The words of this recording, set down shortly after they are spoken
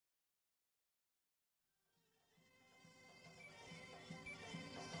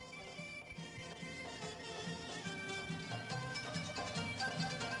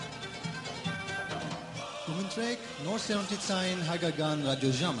Լսեցրեք Նոր Սերունդի Ձայն Հայկական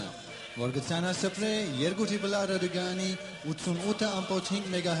Ռատիոժամը, որ գցանասպրե երկուտի բլա ռադիոգանի 88.5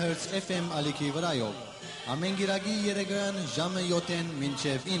 MHz FM ալիքի վրայով, ամեն գիրագի երեգրան ժամը 7-ին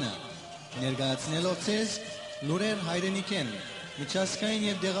մինչև 9, ներգայացնելով ձեզ լուրեր հայրենիքեն, միջազգային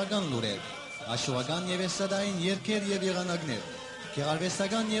և դեղական լուրեր, աշխուհական և էստադային երգեր և եղանակներ,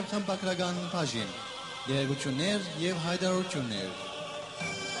 գեղարվեստական և խմբագրական բաժին, գերեգություններ և հայտարարություններ։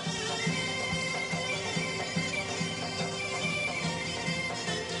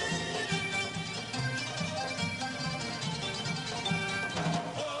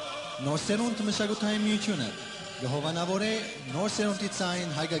 Նոր Սերունդ մշակութային միությունը գհովանավոր է Նոր Սերունդի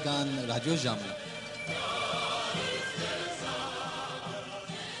Ձայն Հայկական Ռատիոժամը։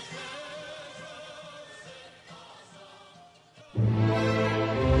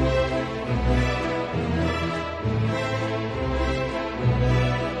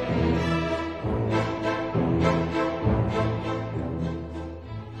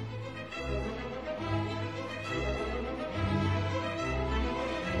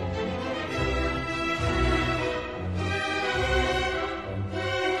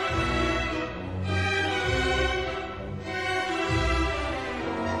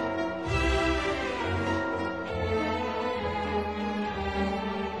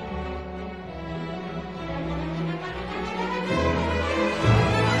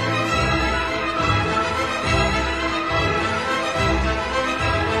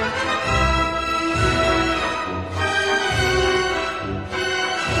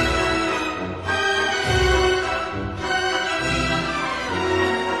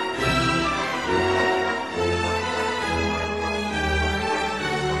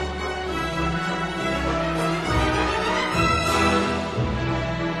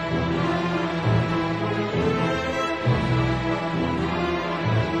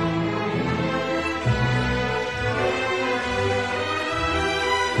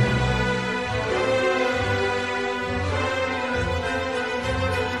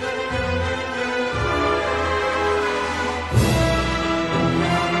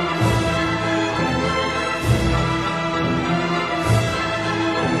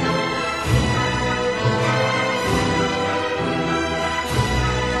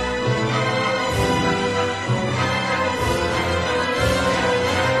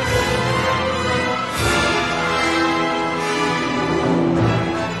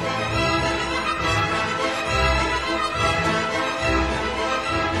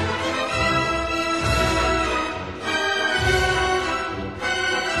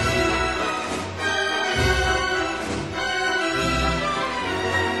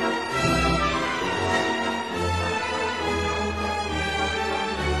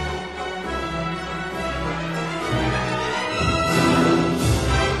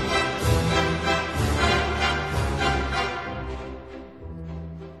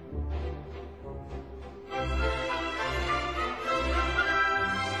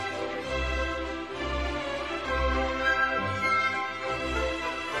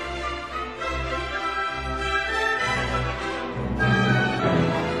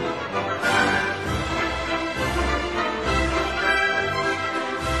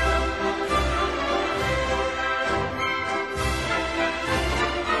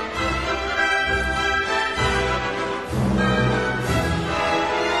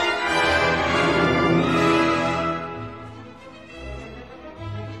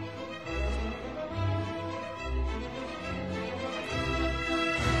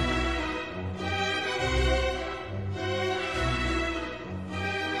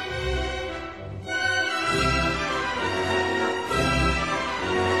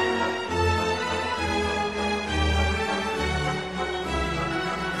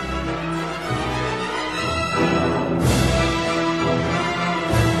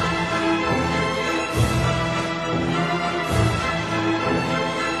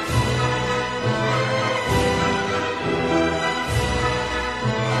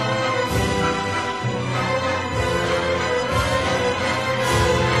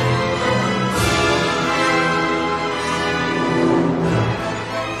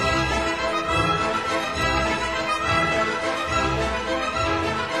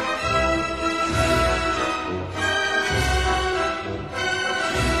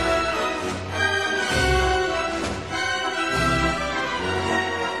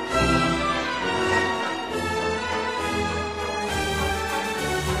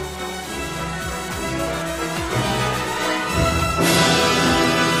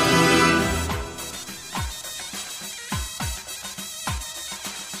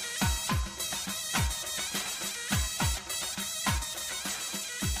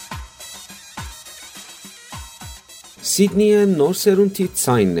 Սիդնիը Նոր Սերունդի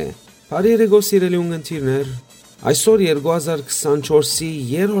Ձայնն է։ Բարի երեկո սիրելի ունգընտիրներ։ Այսօր 2024-ի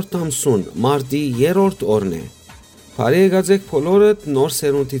 3-րդ ամսուն մարտի 3-րդ օրն է։ Բարի եկածեք բոլորդ Նոր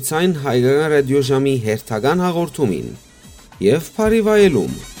Սերունդի Ձայն Հայկական Ռատիոժամի հերթական հաղորդումին եւ բարի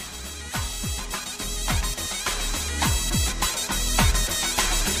վայելում։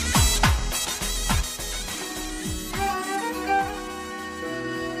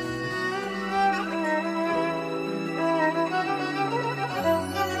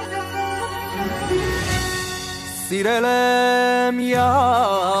 Սիրել եմ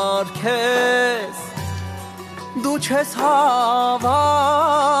յարքես դու չես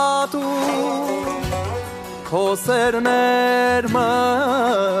հավատում քո սերներ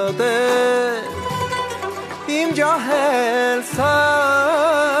մտել իմ ջահել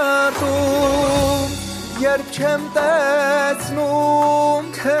սրտում երբ չեմ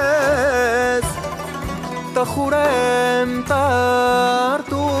տեսնում քեզ տխուր եմ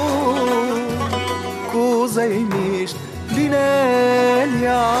տարտում Կուզեի միշտ լինել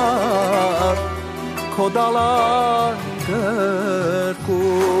յար քո դալան գրկում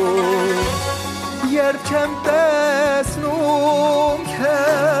երբ չեմ տեսնում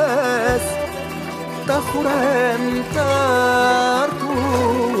քեզ տխուր եմ տարտում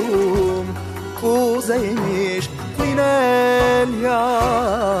Կուզեի միշտ լինել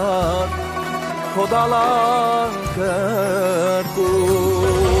յար քո դալան գրկում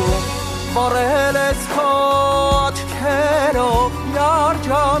Վարել ես քո աչքերով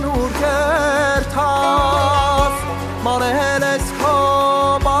յարջանուր կերտած Մարել ես քո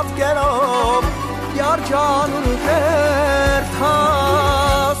պատկերով յարջանուր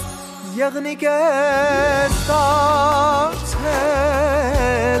կերտած Եղնիկ ես դարձել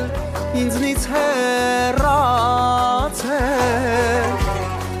ինձնից հեռացել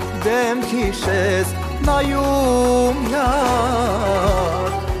դեմքիս ես նայում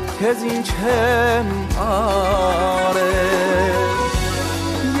յար Քեզ ինչ եմ արել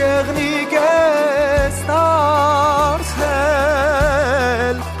Եղնիկ ես դարձել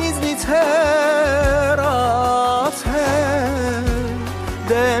ինձնից հեռացել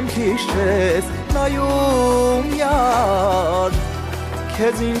դեմքիս ես նայում յար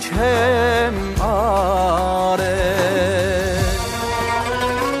Քեզ ինչ եմ արել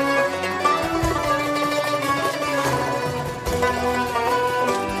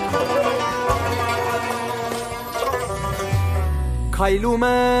Քայլում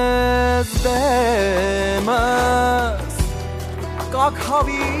ես դեմս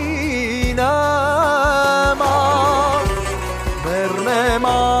կաքավի նման վերնեմ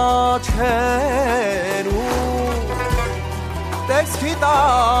աչքերում տեսքի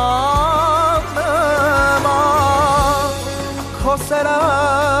տակ նման քո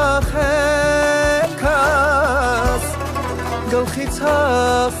սերախելքս գլխից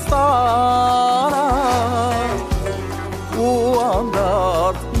հստարա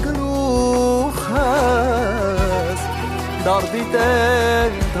Անդարդ գլուխս դարդի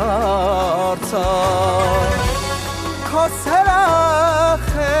տեն դարձա քո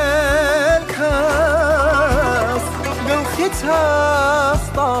սերախելքս գլխից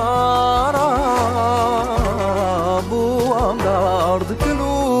հստարա անդարդ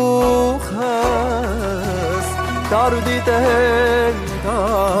գլուխս դարդի տեն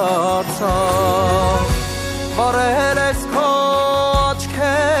դարձա Վարել ես քո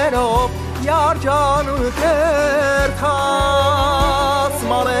աչքերով յարջանուր կերտած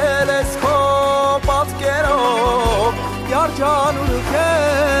Մարել ես քո պատկերով յարջանուր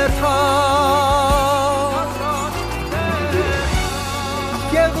կերտած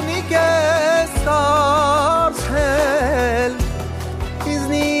Եղնիկ ես դարձել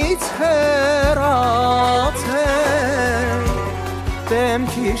ինձնից հեռացել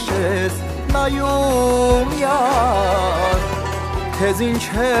դեմքիս ես նայում յար քեզ ինչ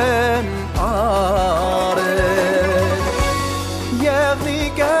եմ արել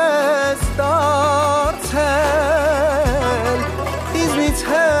Եղնիկ ես դարձել ինձնից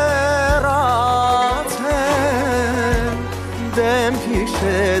հեռացել դեմքիս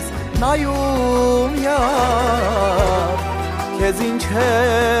ես նայում յար քեզ ինչ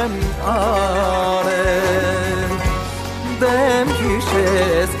եմ արել դեմքիս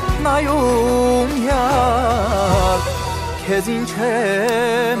ես նայում յար քեզ ինչ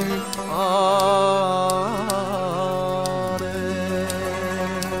եմ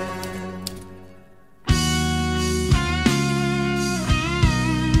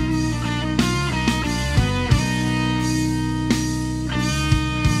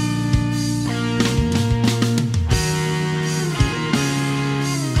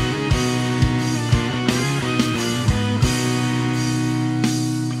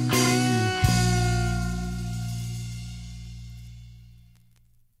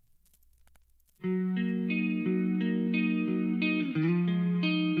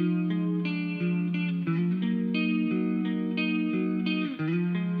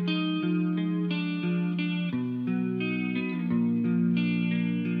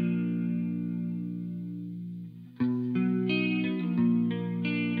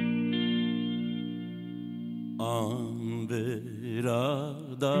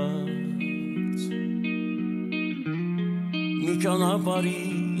անդրադարձ մի ճանապարհի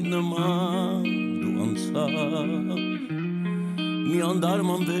նման դու անցար մի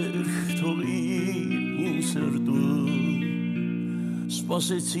անդարման վերք թողի իմ սրտում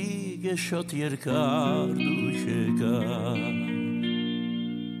սպասեցի ես շատ երկար դու չեկար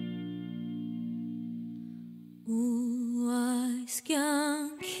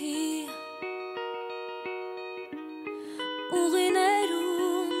Կյանքի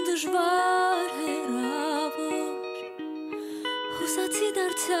ուղիներում դժվար հեռավոր հուսացի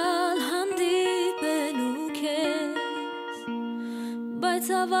դարձյալ հանդիպելու քեզ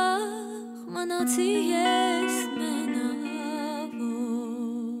բայց ավաղ մնացի ես մենավոր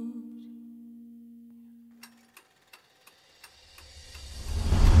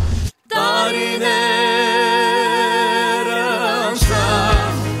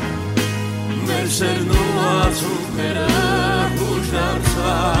Սերնուացուկները ուշ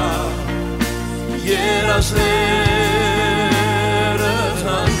դարձան երասները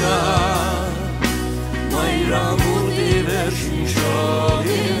թանկան մայրամուտի վերջին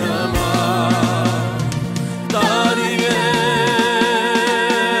շողի նման տարիները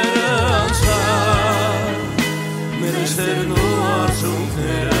անցան մեր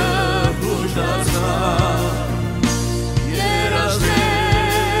սերնուացուկները ուշ դարձան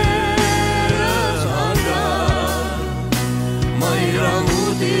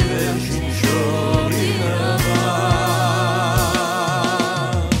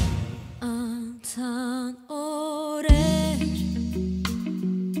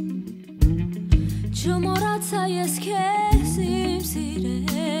Չմոռացա ես քեզ իմ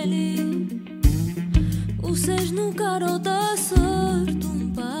սիրելի ուսերն ու կարոտը սրտում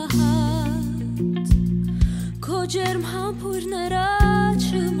պահած քո ջերմ համբույրները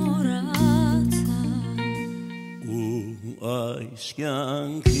չմոռացա ու այս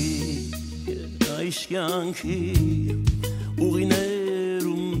կյանքի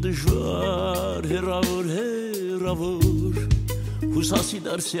ուղիներում դժվար հեռավոր հուսացի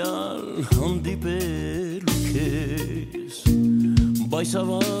դարձյալ հանդիպելու քեզ բայց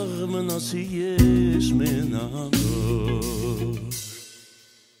ավաղ մնացի ես մենավոր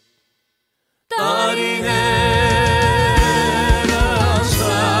տարիներ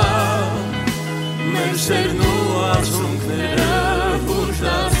անցան մեր սերն ու արցունքները ուշ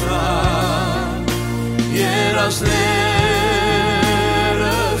դարձան երասները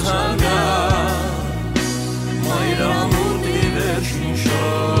թանկան մայրամուտի վերջին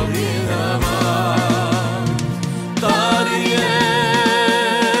շողի նման տարիները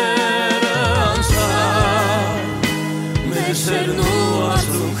անցան մեր սերն ու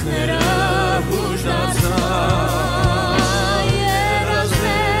արցունքները ուշ դարձան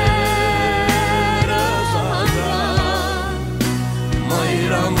երասները թանկան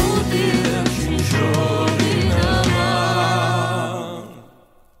մայրամուտի վերջին շողի նման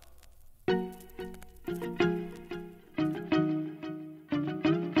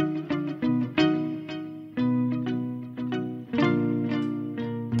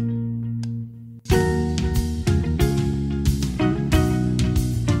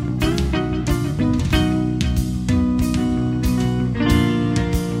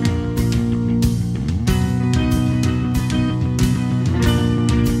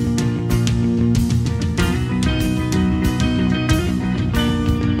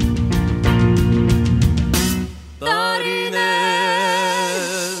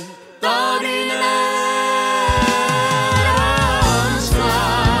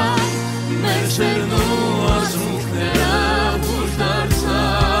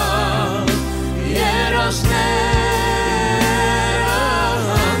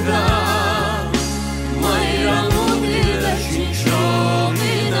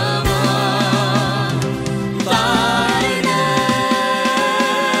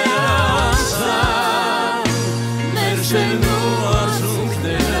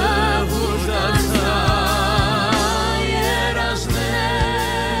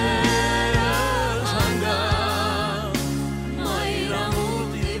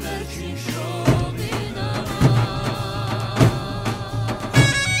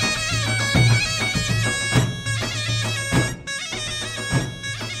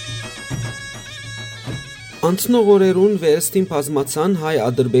Անցնող օրերուն վերստին բազմացան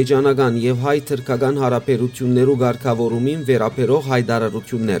հայ-ադրբեջանական եւ հայ-թրքական հարաբերություններու ղեկավարումին վերաբերող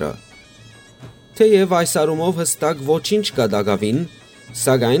հայտարարությունները։ Թեև այս առումով հստակ ոչինչ կդագավին,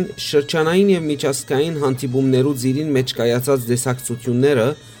 սակայն շրջանային եւ միջազգային հանդիպումներու ծիրին մեջ կայացած դեսակցությունները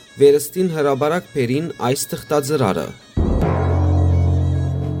վերստին հրաբարակ բերին այս թղթաձրարը։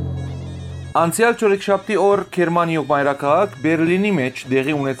 Անցյալ չորեքշաբթի օր Գերմանիոյ մայրաքաղաք Բերլինի մեջ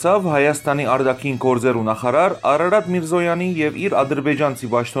դեղի ունեցավ Հայաստանի արտաքին գործերու նախարար Արարատ Միրզոյանի եւ իր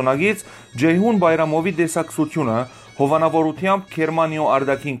ադրբեջանցի պաշտոնագից Ջեյհուն Բայրամովի դեսակցությունը հովանավորությամբ Գերմանիոյ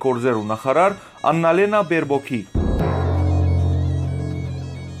արտաքին գործերու նախարար Աննալենա Բերբոկի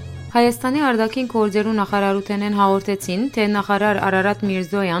Հայաստանի արտաքին գործերու նախարարութենեն հաղորդեցին, թե նախարար Արարատ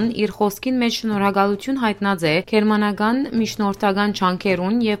Միրզոյան իր խոսքին մեջ շնորհակալություն հայտնած է գերմանական միջնորդական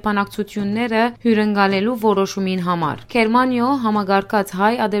ջանքերուն եւ բանակցությունները հյուրընկալելու որոշումին համար։ Գերմանիո համագարկած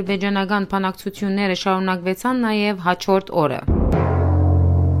հայ-ադրբեջանական բանակցությունները շարունակվեցան նաեւ հաջորդ օրը։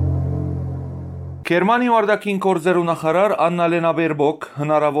 Գերմանիոյ արտաքին գործերու նախարար Աննալենա Բերբոկ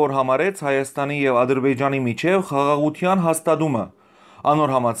հնարավոր համարեց Հայաստանի եւ Ադրբեջանի միջև խաղաղության հաստատումը։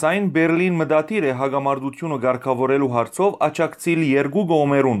 Անոր համաձայն Բերլին մտադիր է հագամարտությունը ղեկավարելու հարցով աջակցել երկու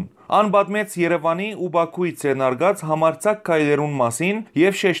կողմերուն։ Ան պատմեց Երևանի ու Բաքուի ցերնարգած համարձակ քայլերուն մասին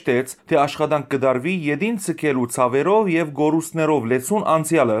եւ շեշտեց, թե աշխատանք կդարվի յետին ցկելու ցավերով եւ գորուստներով լեցուն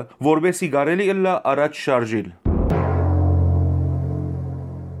անցյալը, որբեսի կարելի ըլլա առաջ շարժիլ։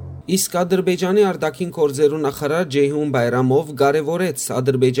 Իսկ Ադրբեջանի արտաքին գործերու նախարար Ջեյհուն Բայրամով կարևորեց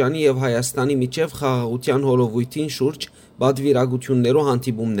Ադրբեջանի եւ Հայաստանի միջև խաղաղության հոլովույթին շուրջ բادվիրագություններու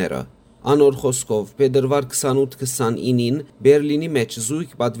հանդիպումները։ Անոր խոսքով փետրվար 28-29-ին Բերլինի մեջ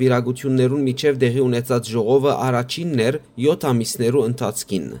զույգ բادվիրագություններուն միջև դեղի ունեցած ժողովը առաջինն էր 7 ամիսներու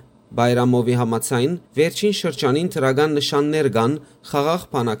ընթացքին։ Բայրամովի համաձայն վերջին շրջանին դրական նշաններ կան խաղաղ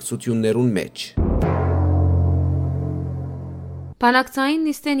բանակցություններուն մեջ։ Բանակցային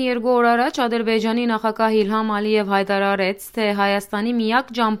նիստեն երկու օր առաջ Ադրբեջանի նախագահ Իլհամ Ալիև հայտարարեց, թե Հայաստանի միակ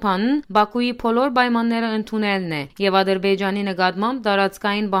ջամփան Բաքուի բոլոր պայմանները ընդունելն է եւ Ադրբեջանի նկատմամբ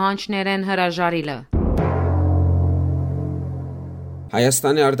տարածքային պահանջներեն հրաժարիլը։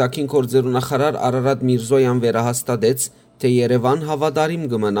 Հայաստանի արտաքին գործերու նախարար Արարատ Միրզոյան վերահաստատեց, թե Երևան հավատարիմ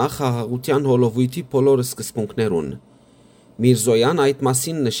կմնա խաղաղության հոլովույթի բոլոր սկզբունքներուն։ Միրզոյան այդ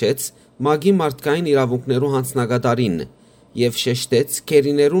մասին նշեց ՄԱԳ-ի մարդկային իրավունքներու հանձնագետարին եւ շեշտեց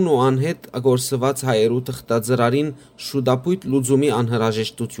քերիներուն ու անհետ ագործված հայերու թղթաձրարին շուտապույտ լուծումի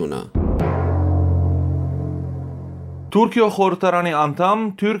անհրաժեշտությունը։ Թուրքիո խորհրդարանի անդամ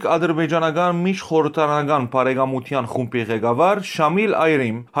թուրք-ադրբեջանական միջխորհրդարանական բարեկամության խումբի ղեկավար Շամիլ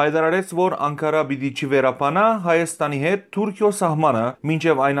Այրիմ հայտարարեց, որ Անկարա պիտի չվերապանա Հայաստանի հետ Թուրքիո սահմանը,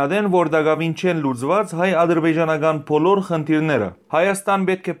 մինչև այնադեն, որ դակավին չեն լուծված հայ-ադրբեջանական բոլոր խնդիրները։ Հայաստան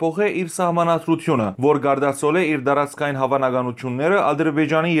պետք է փոխե իր սահմանադրությունը, որ գարդացոլ է իր տարածքային հավանականությունները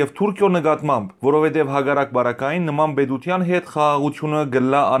Ադրբեջանի եւ Թուրքիո նկատմամբ, որովհետեւ հագարակ բարակային նման պետության հետ խաղաղությունը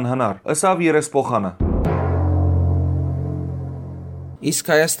գլա անհնար, ըսավ երեսփոխանը։ Իսկ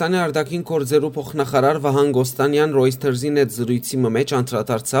Հայաստանի արտաքին գործերու փոխնախարար Վահան Գոստանյան Ռոյթերզին հետ զրույցի մեջ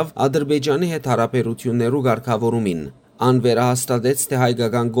անդրադարձավ Ադրբեջանի հետ հարաբերություններու ղեկավարումին։ Ան վերահաստատեց, թե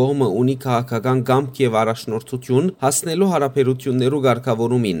հայկական կողմը ունի քաղաքական կամք եւ առաջնորդություն հասնելու հարաբերություններու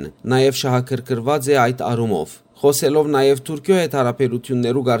ղեկավարումին, նաեւ շահագրգռված է այդ առումով։ Խոսելով նաև Թուրքիո հետ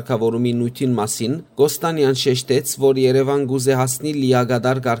հարաբերություններու ղեկավարումի նույթին մասին, Գոստանյան շեշտեց, որ Երևան գուզե հասնի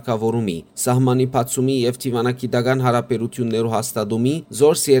լիագադար ղեկավարումի, սահմանի բացումի եւ դիվանագիտական հարաբերություններու հաստատումի,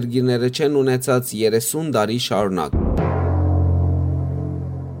 զորս երկիրները չեն ունեցած 30 տարի շարունակ։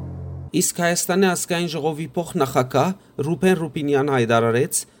 Իսկ Հայաստանի ազգային ժողովի փոխնախագահ Ռուբեն Ռուբինյան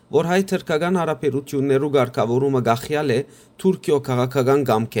հայտարարեց, որ հայ-թուրքական հարաբերություններու ղեկավարումը գախյալ է Թուրքիո քաղաքական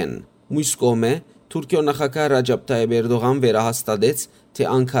կամքեն։ Մյուս կողմը Թուրքիո նախագահ Ռաջապ Թայիպ Էրդողան վերահաստատեց, թե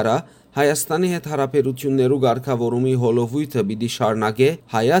Անկարա Հայաստանի հետ հարաբերություններու ղեկավարումի հոլովույթը պիտի շարունակե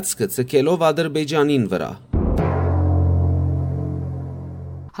հայացքը ցկելով Ադրբեջանին վրա։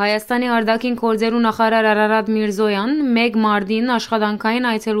 Հայաստանի արտաքին գործերու նախարար Արարատ Միրզոյան 1 մարտին աշխատանքային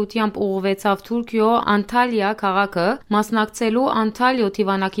այցելությամբ ուղղվեցավ Թուրքիո Անտալիա քաղաքը մասնակցելու Անտալիո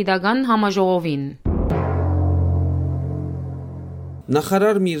դիվանագիտական համաժողովին։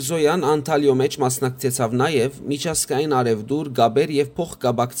 Նախարար Միրզոյան Անտալիո մեջ մասնակցեցավ նաև միջազգային արևդուր, գաբեր եւ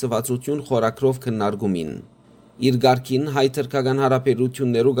փոխկապակցվածություն խորագրով քննարկումին։ Իր ղարքին հայ-թուրքական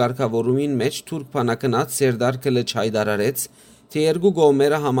հարաբերություններու ղեկավարումին մեջ թուրք բանակնած Սերդար Քլիչ հայտարարեց, թե երկու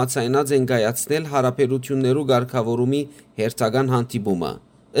կողմերը համաձայնած են կայացնել հարաբերություններու ղեկավարումի հերթական հանդիպումը։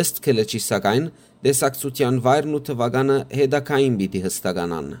 Ըստ Քլիչի սակայն դեսակցության վայրն ու թվականը հետագային պիտի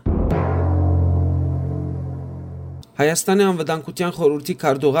հստականան։ Հայաստանի անվտանգության խորհրդի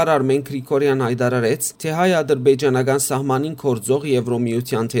քարտուղար Արմեն Գրիգորյան հայտարարեց, թե հայ-ադրբեջանական սահմանին կորձող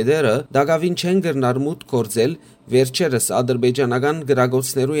Եվրոմիության թեդերը դակավին չեն գրնարմուտ կորձել վերջերս ադրբեջանական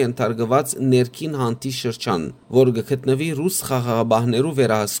գրագոցներու ենթարկված ներքին հանտի շրջան, որ գտնվի ռուս խաղաղապահներու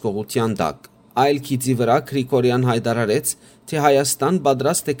վերահսկողության տակ։ Այլ քիծի վրա Գրիգորյան հայտարարեց, թե Հայաստան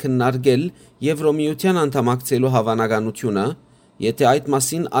պատրաստ է քննարկել Եվրոմիության անդամակցելու հավանականությունը եթե այդ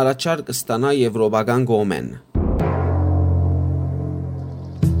մասին առաջարկ ստանա եվրոպական կողմեն։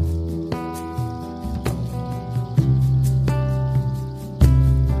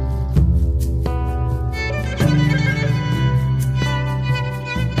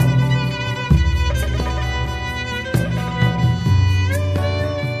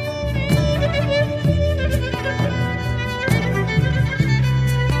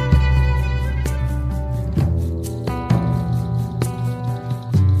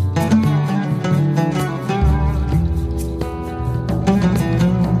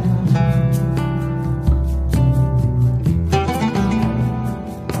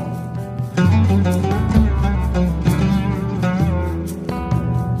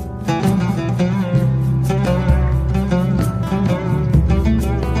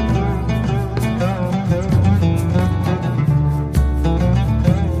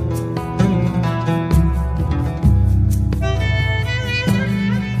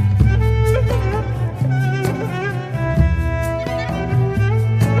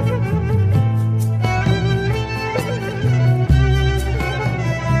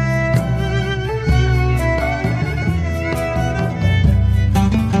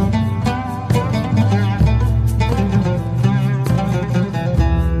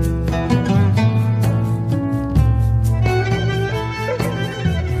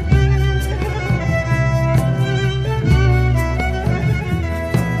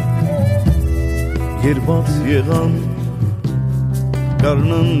 Երբաց եղան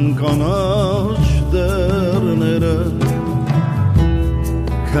կառնն կանաչ դերները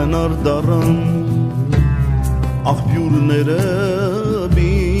քնար դառան աղբյուրները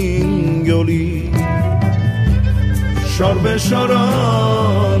բինգյոլի շարբե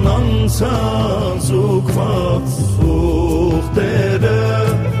շարան անցած ուկված ուղտերը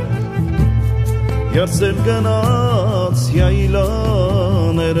երցել գնաց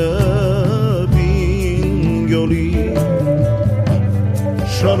յայլաները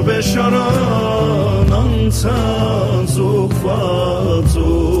շարբե շարան անցած ուղված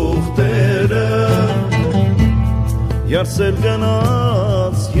ուղտերը երցել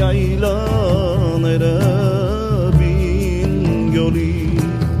գնաց յայլաները բինգյոլի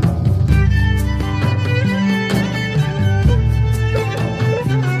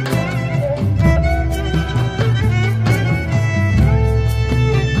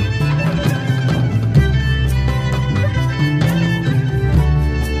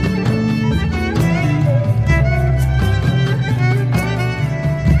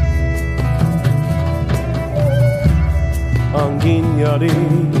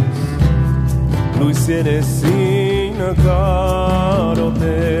Լույս երեսին կարոտ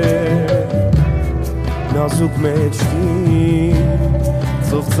է նազուկ մեջքին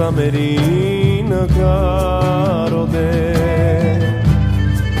ծովծամերին կարոտ է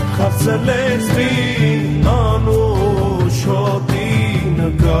խացել լեզվին անուշ հոտին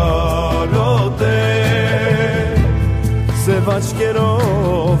կարոտ է սև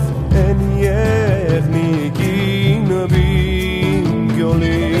աչկերով են եղնիկին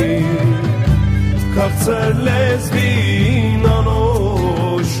Քաղցր լեզվին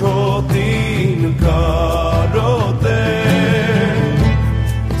անոշ հոտին կարոտ է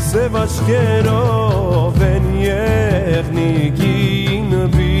Սև աչկերով են եղնիկին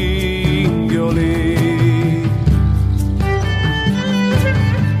բինգյոլի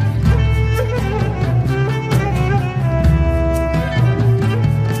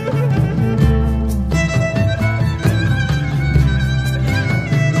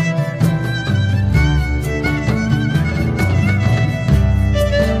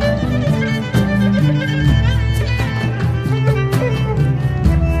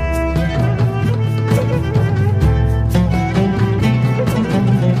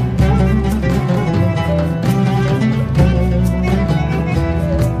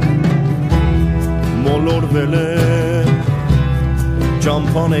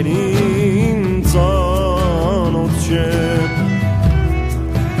Ճամփաներին ծանոթ չեմ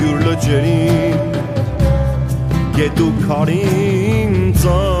Յուր լջերին գետու քարին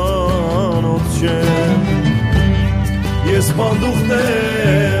ծանոթ չեմ Ես բանդուխտ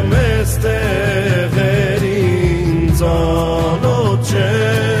եմ ես տեղերին ծանոթ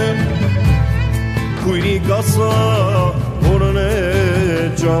չեմ Քույրիկ ասա որն է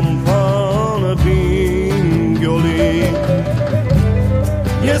ճամփան բինգյոլի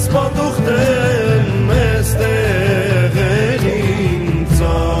Ես բանդուխտ եմ ես տեղերին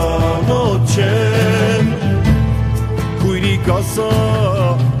ծանոթ չեմ Քույրիկ ասա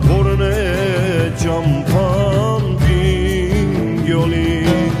որն է ճամփան բինգյոլի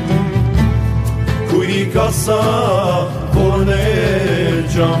Քույրիկ ասա որն որն է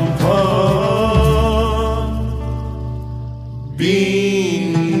ճամփան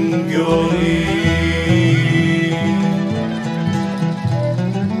Bingoyi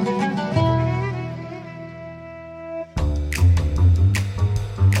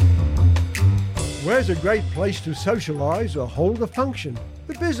Where's a great place to socialise or hold a function?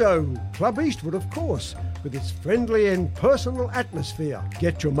 The Bizzo, Club Eastwood, of course, with its friendly and personal atmosphere.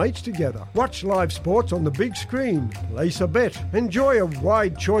 Get your mates together, watch live sports on the big screen, place a bet, enjoy a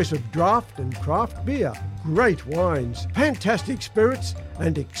wide choice of draft and craft beer, great wines, fantastic spirits,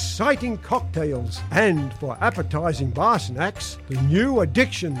 and exciting cocktails. And for appetising bar snacks, the new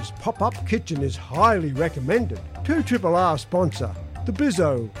Addictions pop-up kitchen is highly recommended. 2RRR sponsor. The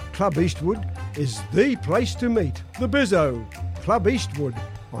Bizzo, Club Eastwood, is the place to meet. The Bizzo, Club Eastwood,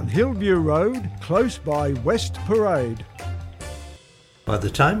 on Hillview Road, close by West Parade. By the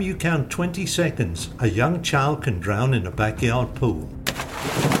time you count 20 seconds, a young child can drown in a backyard pool.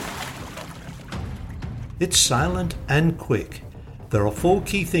 It's silent and quick. There are 4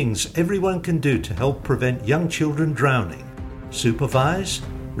 key things everyone can do to help prevent young children drowning. Supervise,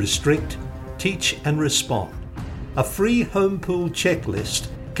 restrict, teach and respond. A free home pool checklist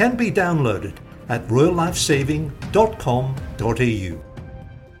can be downloaded at royallifesaving.com.au.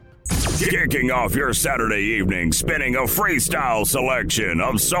 Kicking off your Saturday evening, spinning a freestyle selection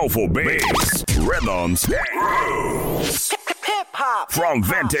of soulful beats, rhythms, and grooves. Hip-hop. From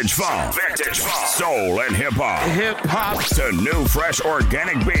vintage funk, soul and hip-hop, to new fresh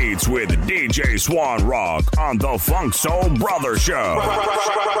organic beats with DJ Swan Rock on the Funk Soul Brother Show.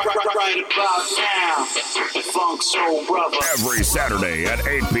 Right about now, the Funk Soul Brother. Every Saturday at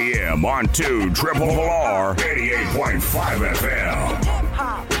 8 p.m. on 2RRR 88.5 FM.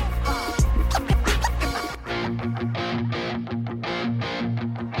 Hip-hop.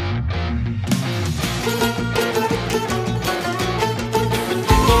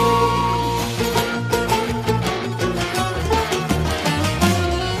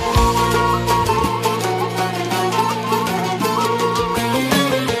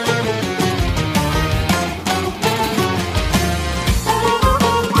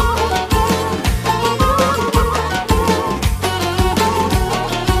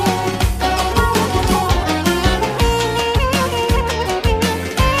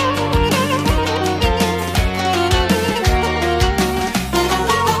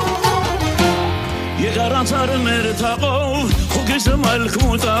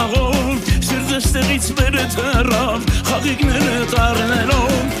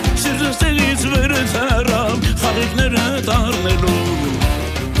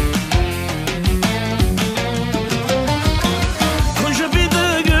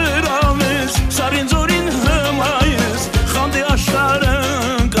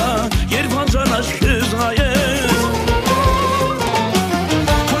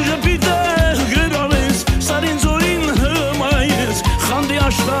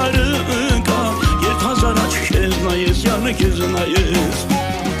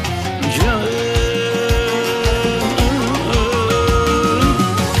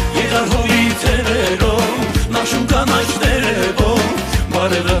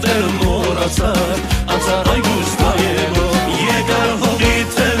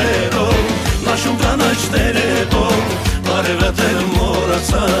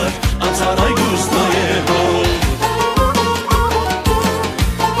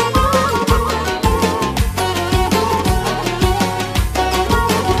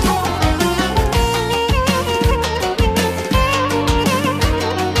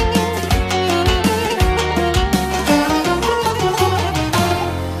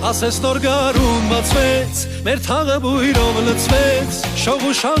 Ստորգարում բացվեց, մեր թաղը բույրով լցվեց, շող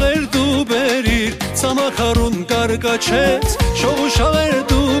ու շաղեր դու բերիր, ցամաքարուն կարկաչեց, շող ու շաղեր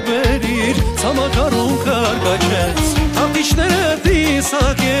դու բերիր, ցամաքարուն կարկաչեց, թապիչները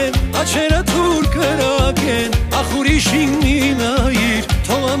դիսակեն, աչերը թուր կրակեն, ախուրիշին մի նայիր,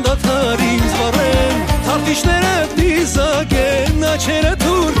 թող անդադար ինձ վառեն, թապիչները դիսակեն, աչերը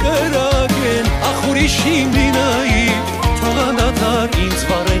թուր կրակեն, ախուրիշին մի նայիր, Անդադար ինձ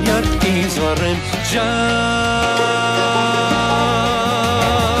վառեն, յար ինձ վառեն ջան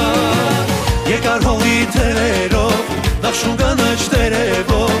Եկար հողի թերերով, նախշուն կանաչ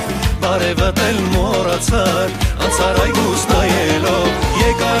տերևով Բարևդ էլ մորացար, անցար այգուս նայելով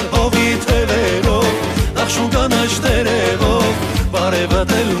Եկար հողի թերերով, նախշուն կանաչ տերևով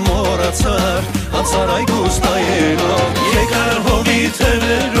Բարևդ էլ մորացար, անցար այգուս նայելով Եկար հողի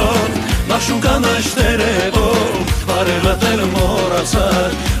թերերով, նախշուն կանաչ տերևով Բարևդ էլ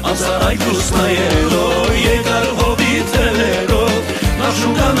մորացար, անցար այգուս նայելով Եկար հողի թերերով,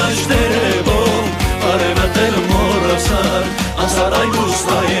 նախշուն կանաչ տերևով Բարևդ էլ մորացար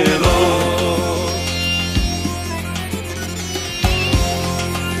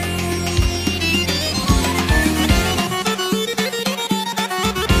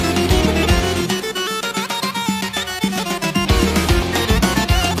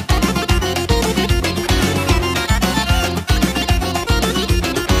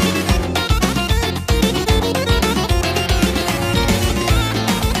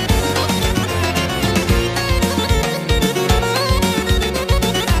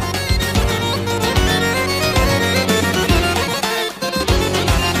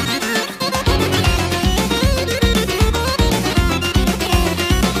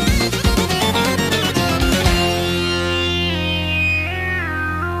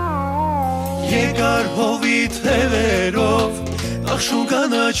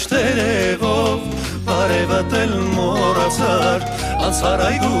կանաչ տերևով բարևատել մոռացար անցար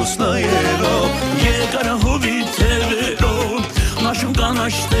այգուս նայելով Երկար հովի թևերով Նաշում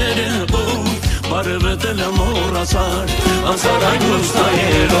կանաչ տերևով բարևատել մոռացար անցար այգուս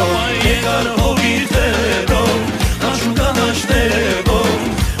նայելով Երկար հովի թևերով Նաշում կանաչ տերևով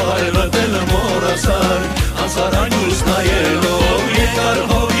բարևատել մոռացար անցար այգուս նայելով Երկար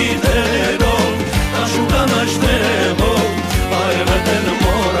հովի թևերով Նաշում կանաչ տերևով բարևատել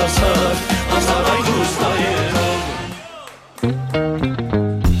մոռացար անցար այգուս նայելով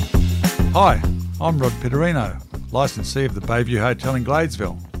Hi, I'm Rod Pitterino, licensee of the Bayview Hotel in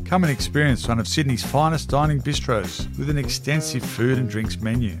Gladesville. Come and experience one of Sydney's finest dining bistros with an extensive food and drinks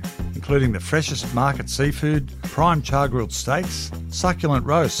menu, including the freshest market seafood, prime char-grilled steaks, succulent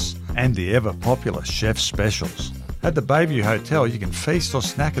roasts, and the ever-popular chef's specials. At the Bayview Hotel, you can feast or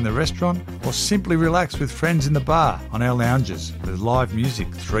snack in the restaurant or simply relax with friends in the bar on our lounges with live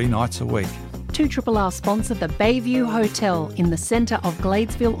music 3 nights a week. 2RRR sponsor the Bayview Hotel in the centre of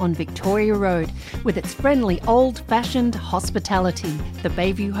Gladesville on Victoria Road with its friendly old-fashioned hospitality. The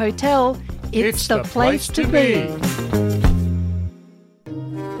Bayview Hotel, it's the place to be.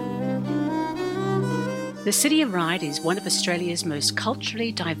 The City of Ryde is one of Australia's most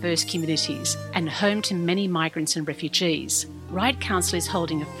culturally diverse communities and home to many migrants and refugees. Ryde Council is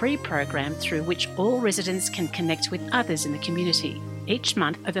holding a free program through which all residents can connect with others in the community. Each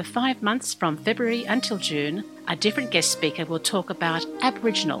month, over 5 months from February until June, a different guest speaker will talk about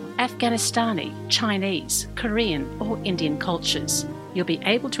Aboriginal, Afghanistani, Chinese, Korean or Indian cultures. You'll be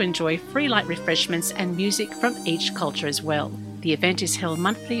able to enjoy free light refreshments and music from each culture as well. The event is held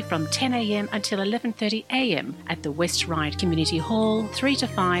monthly from 10 a.m. until 11:30 a.m. at the West Ryde Community Hall, 3 to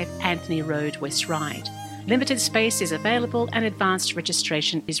 5 Anthony Road, West Ryde. Limited space is available and advanced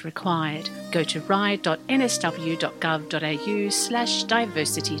registration is required. Go to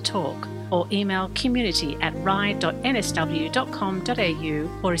ryde.nsw.gov.au/diversitytalk or email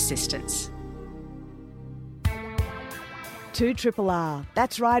community@ryde.nsw.com.au for assistance. 2RRR,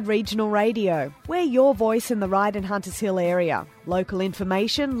 that's Ryde Regional Radio. We're your voice in the Ryde and Hunters Hill area. Local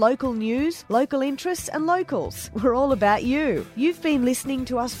information, local news, local interests and locals. We're all about you. You've been listening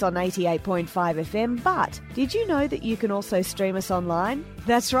to us on 88.5 FM, but did you know that you can also stream us online?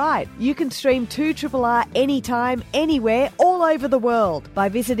 That's right, you can stream 2RRR anytime, anywhere, all over the world by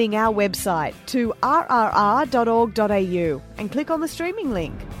visiting our website 2rrr.org.au and click on the streaming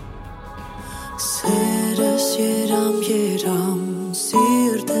link. Սերս երամ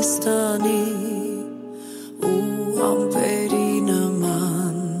սիրտստանի ու ամպերի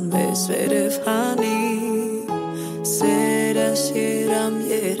նման մեզ վերև հանի Սերս երամ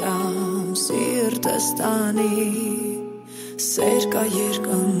սիրտստանի Սեր կա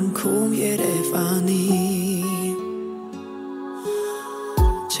երկնքում Երևանի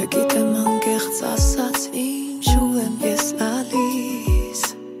Չգիտեմ անկեղծ ասած ինչու եմ ես լալիս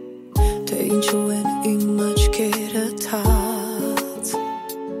Ինչու են իմ աչքերը թաց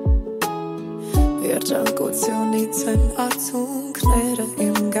Երջանկությունից են արցունքները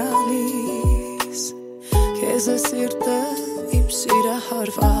իմ գալիս Քեզ է սիրտը իմ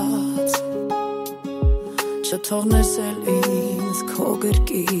սիրահարված Չթողնես էլ ինձ քո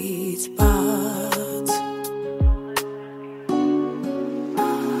գրկից բաց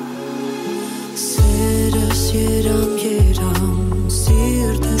Սերս երամ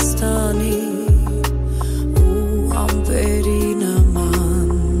սիրտստանի ու ամպերի նման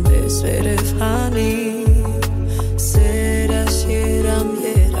մեզ վերև հանի Սերս երամ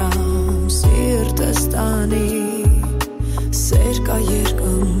սիրտստանի Սեր կա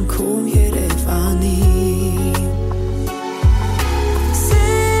երկնքում Երևանի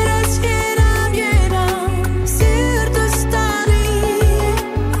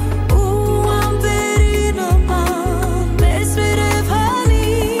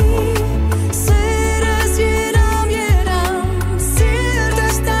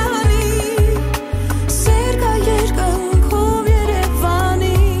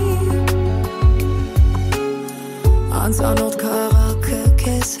Անծանոթ քաղաքը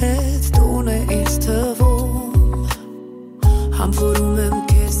քեզ հետ տուն է ինձ թվում Համբուրում եմ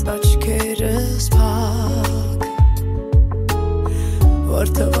քեզ աչքերս փակ Որ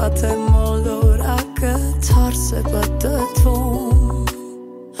թվատ է մոլորակը թարս է պատտվում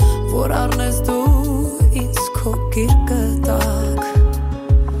Որ առնես դու ինձ քո գիրկը տակ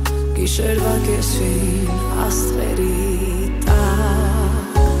Գիշերվա կեսին աստղերի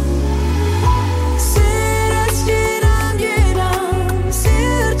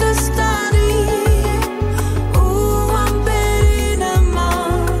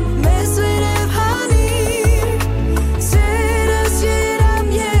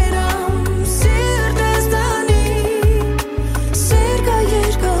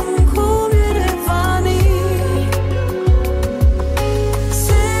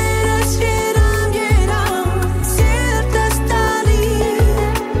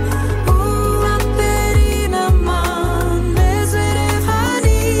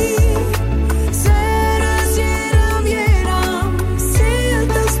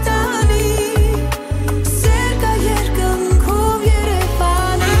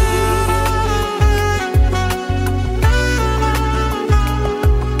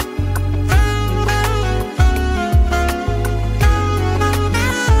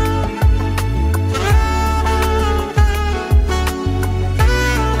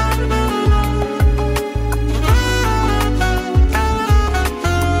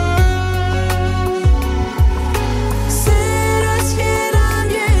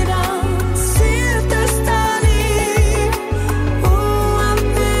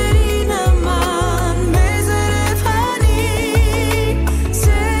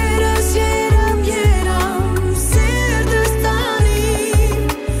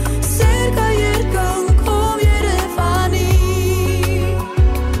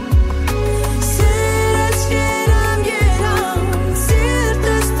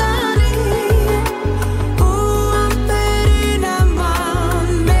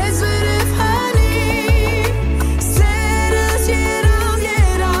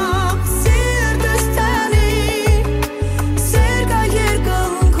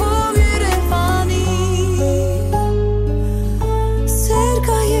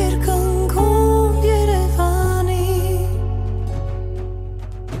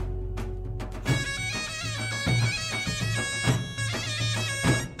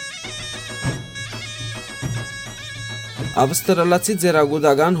Ավստրալացի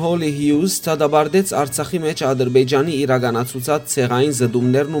ձեռագուտական Հոլի Հյուզ ցադաբարդեց Արցախի մեջ Ադրբեջանի իրականացուցած ցեղային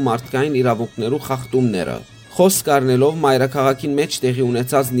զդումներն ու մարդկային իրավունքներու խախտումները։ Խոսք առնելով մայրաքաղաքին մեջ տեղի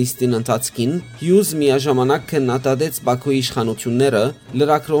ունեցած նիստին ընթացքին, Հյուզ միաժամանակ քննադատեց Բաքուի իշխանությունները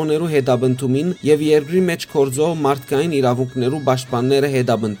լրագրողներու հետաբնթումին եւ երկրի մեջ կորձող մարդկային իրավունքներու պաշտպանները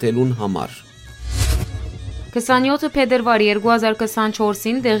հետաբնտելուն համար։ 27 փետրվար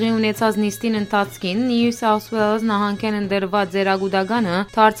 2024-ին տեղի ունեցած նիստին ընթացքին New South Wales նահանգեն ընդրված ձեռագուտականը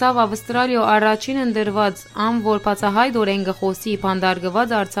դարձավ Ավստրալիո առաջին ընդրված որ բացահայտորեն գխոսի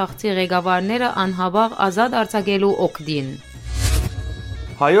փանդարգված արցախցի ղեկավարները անհաբաղ ազատ արձակելու օգտին։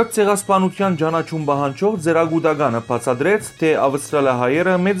 Հայոց ցեղասպանության ճանաչում պահանջող ձեռագուտականը բացատրեց, թե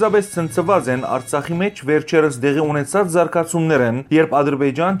ավստրալիահայերը մեծապես ցնցված են Արցախի մեջ վերջերս տեղի ունեցած զարգացումներն, երբ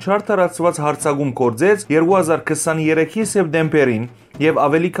Ադրբեջան չարթարացված հարձակում կործեց 2023-ի սեպտեմբերին եւ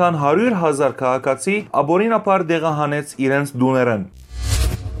ավելի քան 100,000 քաղաքացի ապօրինաբար տեղահանեց իրենց տուներն։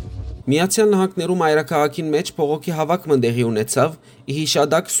 Միացյալ Նահանգներու մայրաքաղաքին մեջ փողոքի հավաքման տեղի ունեցավ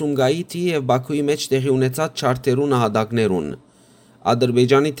Իհիշադակ Սումգայիթի եւ Բաքուի մեջ տեղի ունեցած չարտերու նահատակներուն։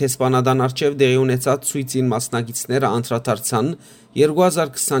 Ադրբեջանի տեսփանադան արչև տեղի ունեցած ցույցին մասնակիցները անդրադարձան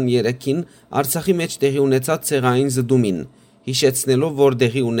 2023-ին Արցախի մեջ տեղի ունեցած ցեղային զդումին, հիշեցնելով, որ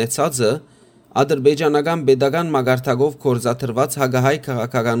տեղի ունեցածը ադրբեջանական pedagogan մագարտակով կորզաթրված հագահայ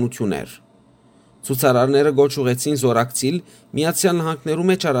քաղաքականություն էր։ Ցուցարարները գոչ ուղեցին զորակցիլ Միացյալ Նահանգներու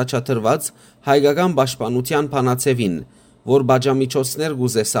մեջ առաջադրված հայկական պաշտպանության փանացևին, որ բաժամիջոցներ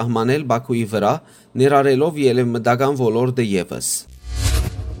գուզե սահմանել Բաքուի վրա, ներառելով ելևմտական ոլորտը եւս։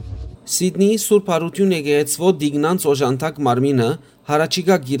 Սիդնեի Սուրբ Հարություն եկեղեցվո Դիգնանց օժանդակ մարմինը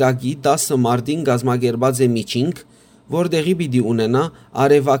հարաճիգա գիրագի 10 մարտին գազմագերբած է միջինք, որտեղի պիտի ունենա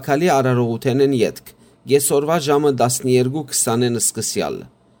արևակալի արարողութենեն յետք, գեսորվա ժամը 12:20-ն սկսյալ։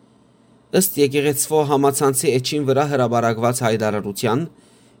 Ըստ եկեղեցվո համացանցի էջին վրա հրաբարակված հայտարարության,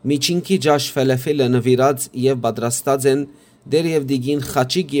 միջինքի ջաշ ֆելեֆելը նվիրած եւ պատրաստած են դեր եւ դիգին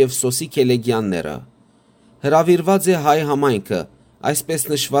խաչիկ եւ սոսիկ էլեգյանները։ Հրավիրված է հայ համայնքը, այսպես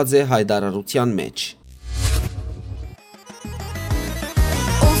նշված է հայտարարության մեջ։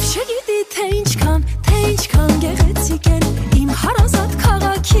 Ով չգիտի թե ինչքան գեղեցիկ են իմ հարազատ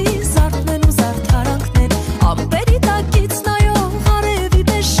քաղաքի զարդն ու զարդարանքներ, ամպերի տակից նայող արևի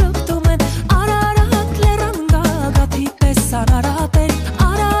պես շփտում են Արարատ լեռան գագաթի պես անարատ են,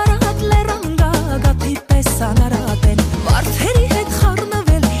 Արարատ լեռան գագաթի պես անարատ են, վարդերի հետ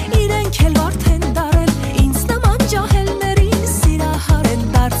խառնվել, իրենք էլ վարդ են դարել, ինձ նման ջահելներին սիրահար են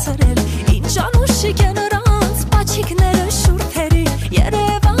դարձրել, ինչ անուշիկ է նրանց պաչիկները շուրթերի,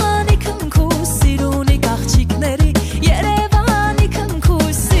 Երևանի քնքուս սիրունի աղջիկների, Երևանի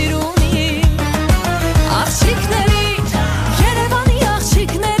քնքուս սիրունի աղջիկների, Երևանի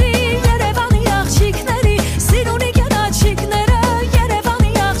աղջիկների, Երևանի աղջիկների, սիրունի գնաչիկները,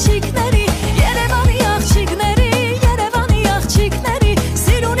 Երևանի աղջիկների, Երևանի աղջիկների, Երևանի աղջիկների,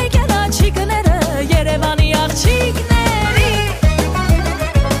 սիրունի գնաչիկները, Երևանի աղջիկների։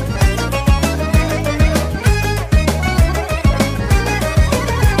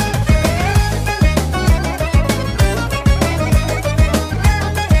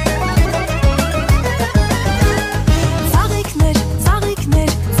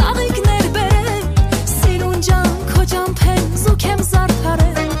 Ծաղիկներ բերեմ, սիրունջան քո ջամփեն զուքեմ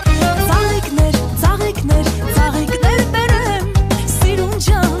զարդարեմ, ծաղիկներ բերեմ,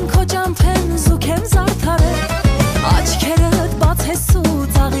 սիրունջան քո ջամփեն զուքեմ զարդարեմ, աչքերդ բացես ու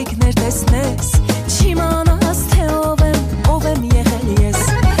ծաղիկներ տեսնես, չիմանաս թե ով եմ եղել ես,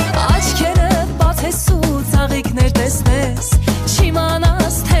 աչքերդ բացես ու ծաղիկներ տեսնես,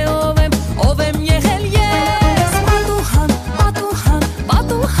 չիմանաս թե ով եմ եղել ես,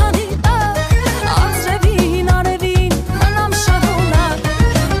 պատուհանի տակ, անձրևին արևին մնամ շարունակ,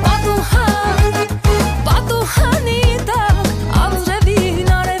 պատուհանի տակ,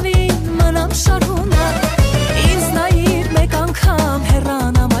 անձրևին արևին մնամ շարունակ, ինձ նայիր մեկ անգամ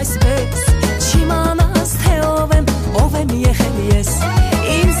հեռանամ այսպես, չիմանաս թե ով եմ եղել ես,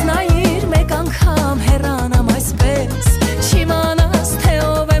 ինձ նայիր մեկ անգամ հեռանամ այսպես, չիմանաս թե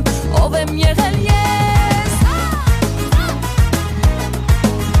ով եմ եղել ես։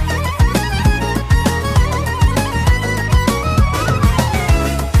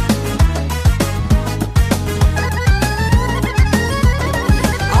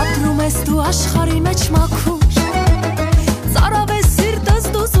 Ապրում ես դու աշխարհի մեջ մաքուր, ծարավ ես սիրտս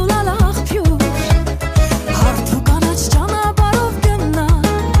դու զուլալ աղբյուր, հարթ ու կանաչ ճանապարհով գնա,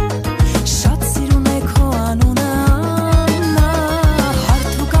 շատ սիրուն է քո անունը Աննա,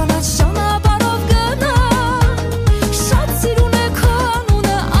 հարթ ու կանաչ ճանապարհով գնա, շատ սիրուն է քո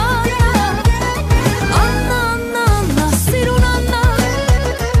անունը Աննա, Աննա, Աննա,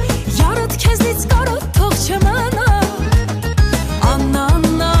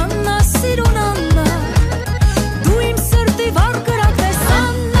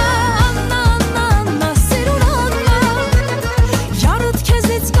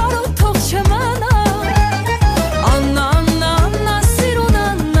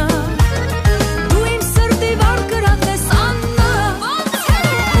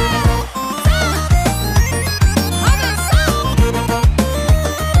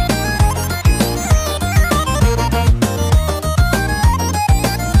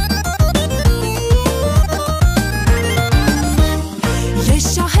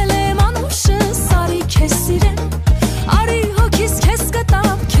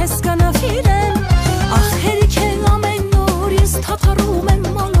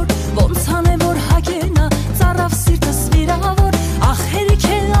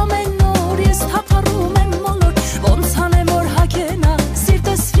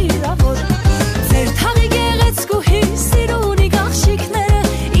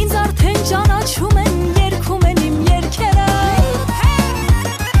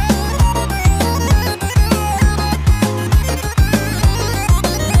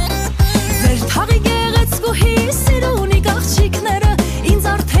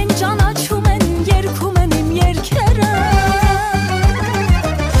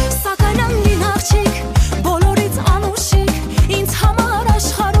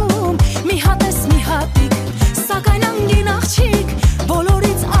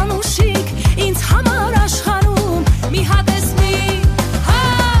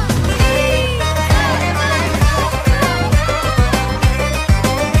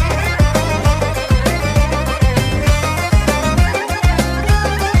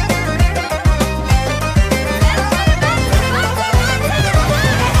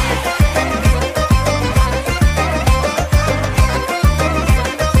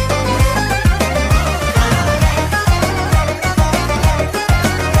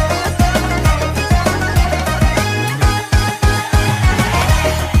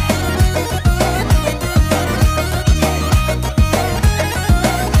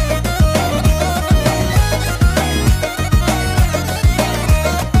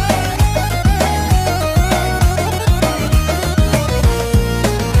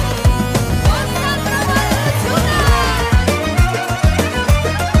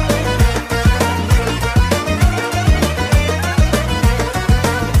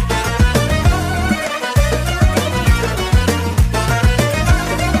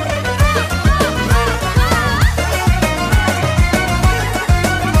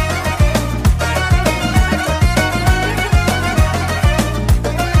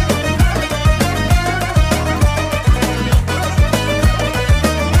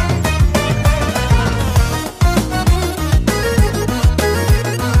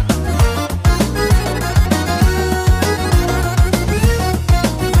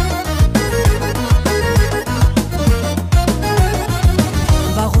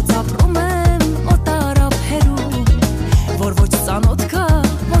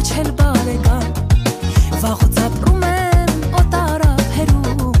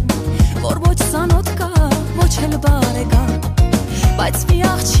 բայց մի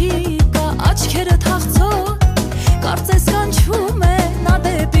աղջիկ կա աչքերը թախծող կարծես կանչում է նա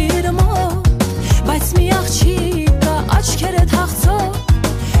դեպի իր մոտ բայց մի աղջիկ կա աչքերը թախծող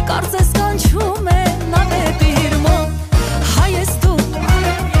կարծես կանչում է նա դեպի իր մոտ հայ ես դու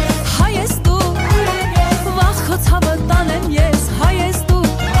վախ քո ցավը տանեմ ես հայ ես դու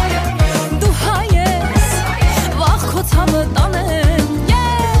հայ ես վախ քո ցավը տանեմ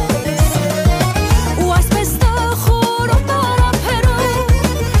ես ու այսպես տխուր տարափերով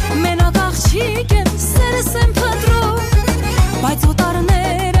մենակ աղջիկ եմ սերս եմ փնտրում բայց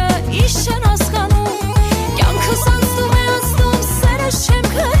օտարները իշ չեն հասկանում կյանքս անցնում է անցնում սերս չեմ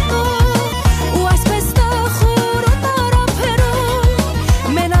գտնում ու այսպես տխուր տարափերով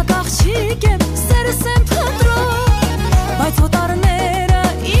մենակ աղջիկ եմ սերս եմ փնտրում բայց օտարները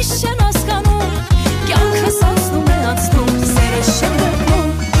իշ չեն հասկանում կյանքս անցնում է անցնում սերս չեմ գտնում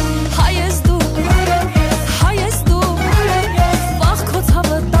հայ ես դու վախ քո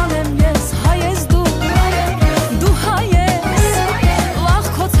ցավը տանեմ ես հայ ես դու հայ ես վախ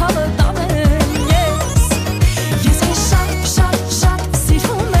քո ցավը տանեմ ես քեզ շատ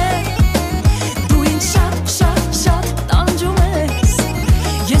սիրում եմ դու ինձ շատ տանջում ես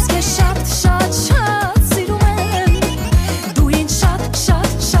ես քեզ շատ սիրում եմ դու ինձ շատ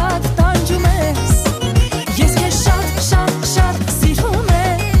տանջում ես ես քեզ շատ սիրում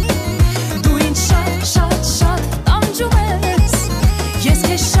եմ դու ինձ շատ տանջում ես ես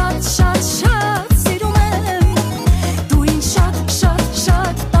քեզ շատ սիրում եմ դու ինձ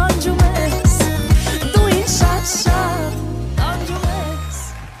շատ տանջում ես դու ինձ շատ տանջում ես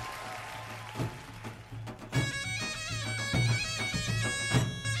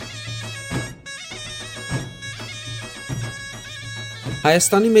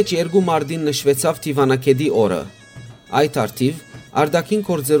Հայաստանի մեջ 2 մարտին նշվեցավ Թիվանակեդի օրը։ Այդ արդիվ Արդակին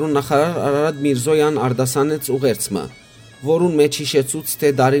գործերուն նախարար Արարատ Միրզոյան արդասանեց ուղերձը, որուն մեջ հիշեցուց,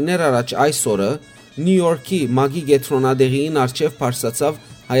 թե դարիներ առաջ այս օրը Նյու Յորքի Մագի գետրոնադեղիին արչև փարսացավ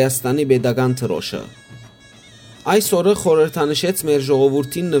Հայաստանի pedagogan թրոշը։ Այս օրը խորհրդանշեց մեր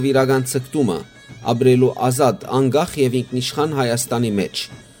ժողովրդին նվիրական ցկտումը, ապրելու ազատ, անկախ եւ ինքնիշխան Հայաստանի մեջ,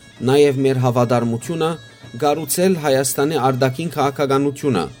 նաեւ մեր հավատարմությունը գառուցել Հայաստանի արդակին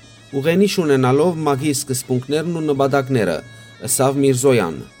քաղաքականությունը, ուղենիշ ունենալով Մագի սկզբունքներն ու նպատակները, ըսավ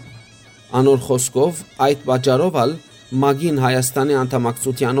Միրզոյան։ Անոր խոսքով այդ պատճառով Մագին Հայաստանի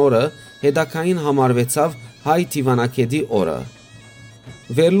անդամակցության օրը հետաքային համարվեցավ հայ Թիվանակեդի օրը։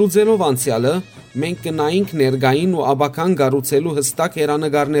 Վերլուծելով անցյալը, մենք կնայինք ներկային ու աբական գառուցելու հստակ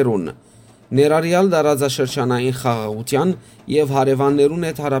հերանեկարներուն, ներառյալ դարաձաշրջանային խաղաղության եւ հարևաններուն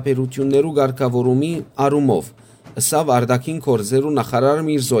հետ հարաբերություններու ղեկավարումի առումով, ըսավ Արդակին գործերու նախարար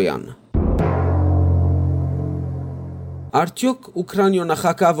Միրզոյան։ Արդյոք Ուկրաինա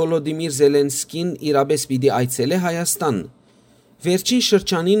նախագահ Վոլոդիմիր Զելենսկին իրապես պիտի այցելե Հայաստան։ Վերջին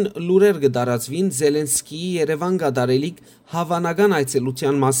շրջանին լուրեր կդարածվին Զելենսկիի Երևան գդարելիք հավանական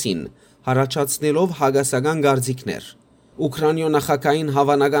այցելության մասին, հարաճացնելով հագասական գարձիկներ։ Ուկրաինա նախագահային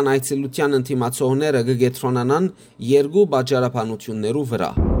հավանական այցելության ընդդիմացողները կգետրոնանան 2 պատճառաբանություններու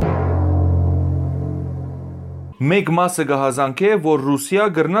վրա։ Մեկ մասը կհազանգե, որ Ռուսիա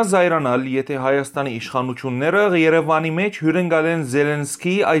գրնա զայրանալ, եթե Հայաստանի իշխանությունները Երևանի մեջ հյուրընկալեն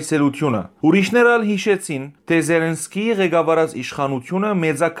Զելենսկիի այցելությունը։ Ուրիշներ ալ հիշեցին, թե Զելենսկիի ղեկավարած իշխանությունը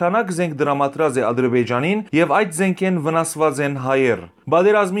մեծականակ զենք դրամատրած է Ադրբեջանին եւ այդ զենքեն վնասված են հայեր։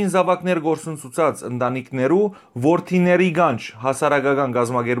 Բادرազմին զավակներ գործընծուցած ընտանիքներու որդիների գանջ հասարակական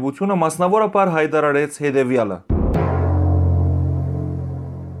գազམ་ագերբությունը մասնավորապես հայտարարեց հետևյալը.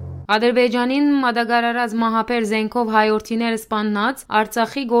 Ադրբեջանին մատակարարած մահապեր զենքով հայորդիներ սպաննած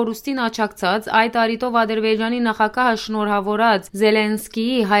Արցախի գորուստին աչակցած այդ արիտով Ադրբեջանի նախագահը շնորհավորած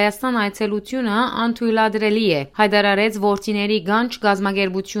Զելենսկիի Հայաստան այցելությունը անթույլատրելի է, հայտարարեց որդիների գանջ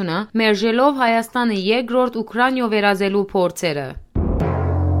գազམ་ագերբությունը, մերժելով Հայաստանը երկրորդ Ուկրաինա վերածելու փորձերը։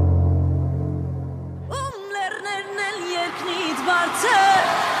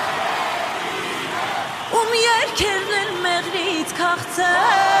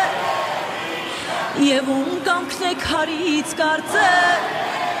 Եվ կամքն է քարից կարծել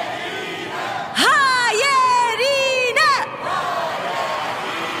հայերինը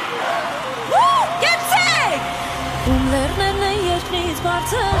Գեցեք Ում լեռներն են երկնից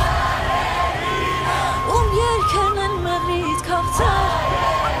բարձր Ում երկերն են մեղրից քաղցր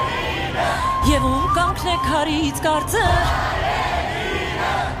Եվ կամքն է քարից կարծել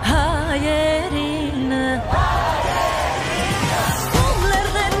հայերինը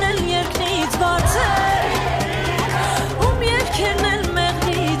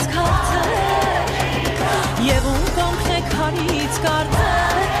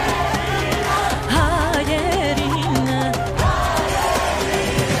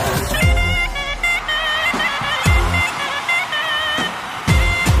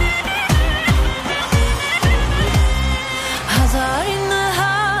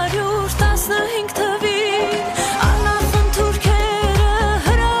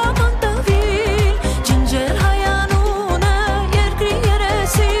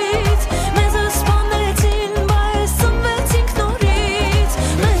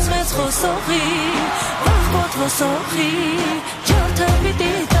սոխի ջարդը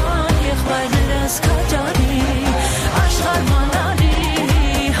պիտի տան եղբայրներս քաջարի աշխարհ մանալի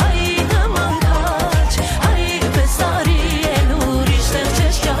հայ նման քաջ հայ բեսարի էլ ուրիշ տեղ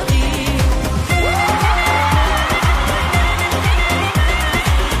չես ջարի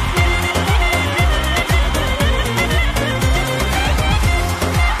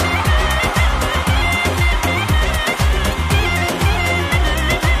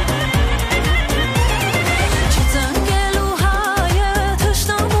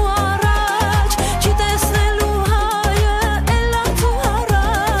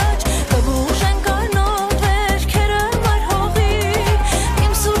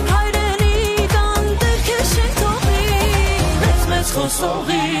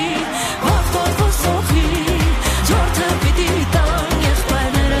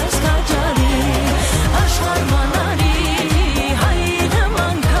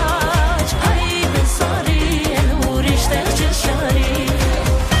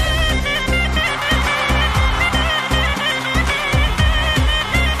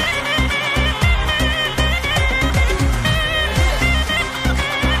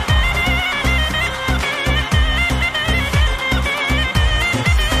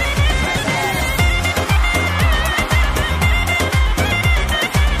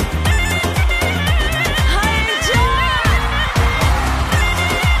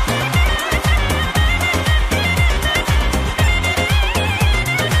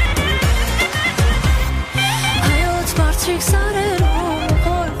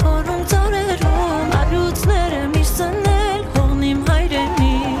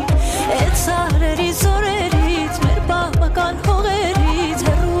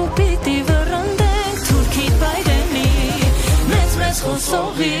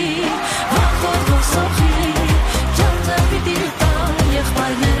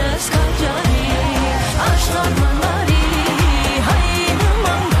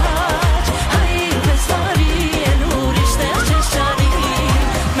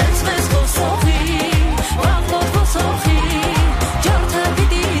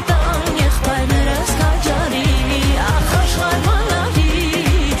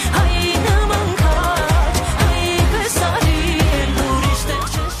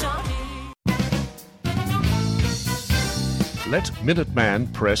Let Minuteman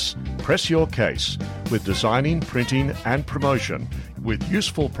press your case with designing, printing and promotion with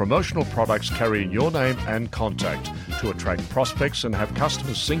useful promotional products carrying your name and contact to attract prospects and have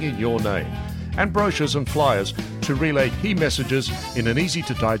customers singing your name, and brochures and flyers to relay key messages in an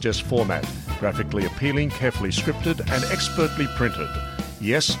easy-to-digest format, graphically appealing, carefully scripted and expertly printed.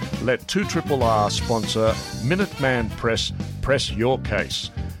 Yes, let 2RRR sponsor Minuteman press your case.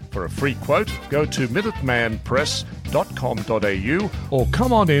 For a free quote, go to minutemanpress.com.au or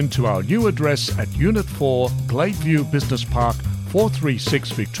come on in to our new address at Unit 4, Gladeview Business Park,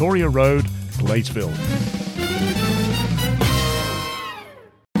 436 Victoria Road, Gladesville.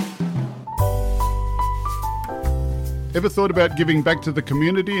 Ever thought about giving back to the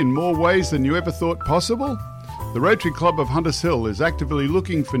community in more ways than you ever thought possible? The Rotary Club of Hunters Hill is actively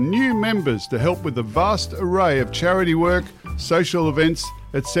looking for new members to help with a vast array of charity work, social events,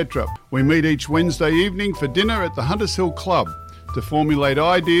 etc. We meet each Wednesday evening for dinner at the Hunters Hill Club to formulate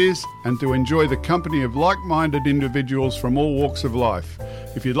ideas and to enjoy the company of like-minded individuals from all walks of life.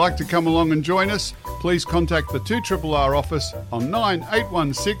 If you'd like to come along and join us, please contact the 2RRR office on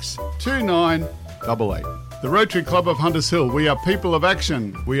 9816 2988. The Rotary Club of Hunters Hill, we are people of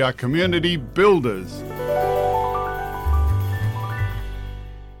action. We are community builders.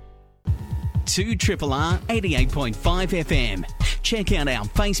 2RRR 88.5 FM. Check out our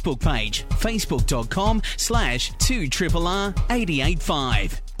Facebook page, facebook.com/2RRR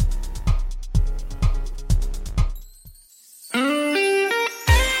 885.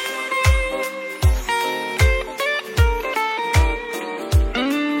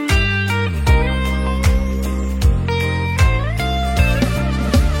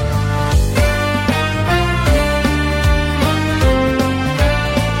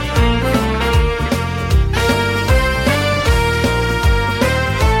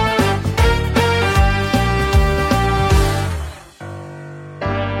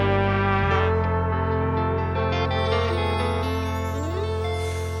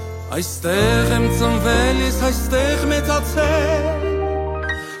 Այստեղ եմ ծնվել, ես այստեղ մեծացել,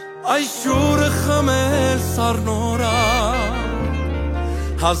 այս ջուրը խմել սառնորա,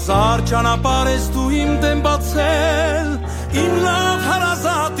 հազար ճանապարհ ես դու իմ դեմ բացել, իմ լավ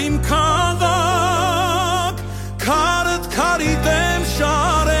հարազատ իմ քաղաք, քարդ քարի դեմ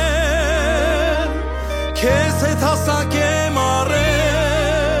շարել, քեզ հետ հասակ եմ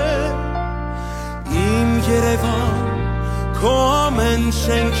առել, իմ Երևան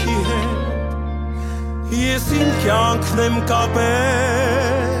շենքի հետ ես իմ կյանքն եմ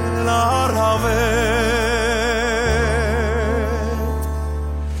կապել առավետ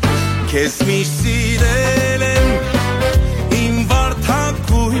Քեզ միշտ սիրել եմ իմ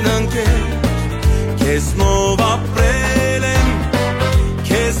վարդագույն ընկեր Քեզնով ապրել եմ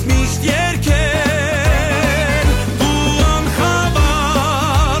Քեզ միշտ երգել Դու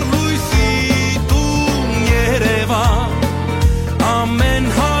անխավար լույսի տուն Երևան Ամեն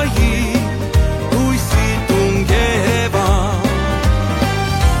հայի հույսի տուն Երևան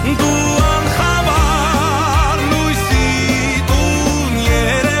Դու անխավար լույսի տուն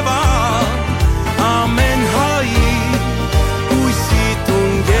Երևան Ամեն հայի հույսի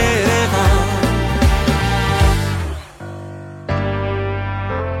տուն Երևան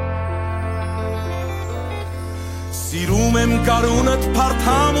Սիրում եմ կարունդ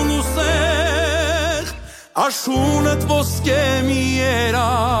փարթամ ու սեղ Աշունդ ոսկե մի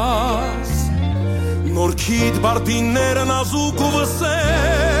երաս Նորքիդ բարդինները նազուկ ու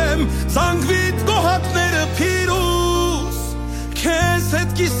վսեմ Ծանգվիտ գոհակները փիրուս Քեզ հետ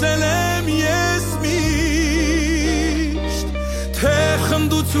կիսել եմ ես միշտ Թե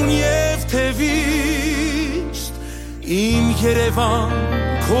խնդություն և թե վիշտ Իմ Երևան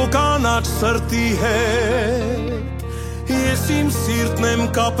քո կանաչ սրտի հետ Ես իմ սիրտն եմ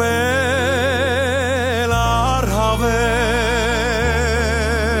կապել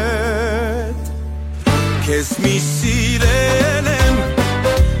առհավետ Քեզ միշտ սիրել եմ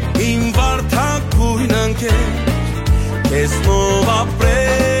իմ վարդագույն ընկեր Քեզնով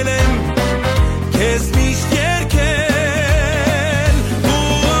ապրել եմ Քեզ միշտ երգել Դու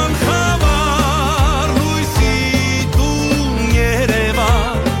անխավար լույսի տուն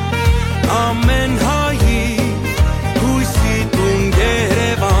Երևան Ամեն հայի հույսի տուն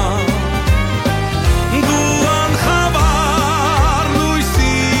Երևան Դու անխավար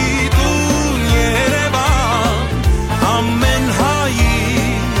լույսի տուն Երևան Ամեն հայի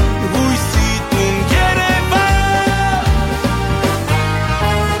հույսի տուն Երևան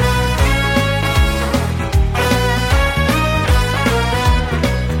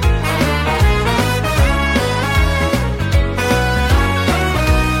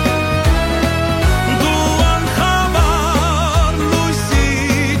Դու անխավար լույսի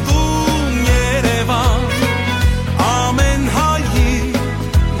տուն Երևան Ամեն հայի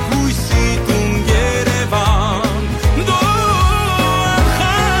հույսի տուն Երևան Դու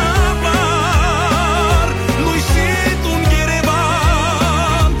անխավար լույսի տուն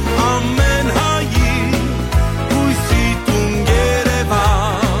Երևան Ամեն հայի հույսի տուն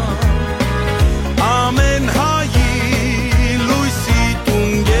Երևան Ամեն հայի լույսի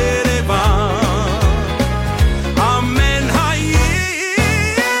տուն Երևան Ամեն հայի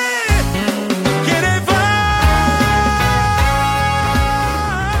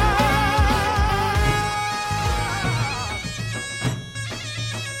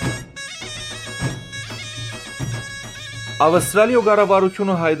Ավստրալիո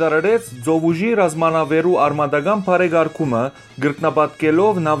կառավարությունը հայտարարեց Ձովուժի ռազմանավերու արմատական բարեգարկումը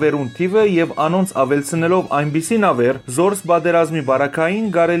գրկնապատկելով նավերուն թիվը եւ անոնց ավելցնելով այնպիսի նավեր, զորս բادرազմի բարակային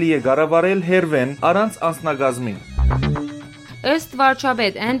կարելի է կառավարել հերվեն առանց անձնագազմի։ Ըստ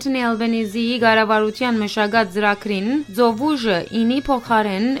վարչապետ Անթոնի Ալբանիզիի կառավարության մշակած ծրագրին, Ձովուժը ինի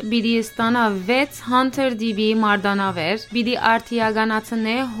փոխարեն պիտի ստանա 6 Hunter DB մարտանավեր, պիտի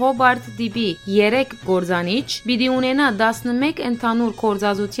արտիականացնե Hobart DB 3 գործանիչ, պիտի ունենա 11 ընդհանուր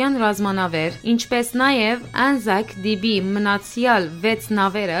գործազության ռազմանավեր, ինչպես նաև Anzac DB մնացյալ 6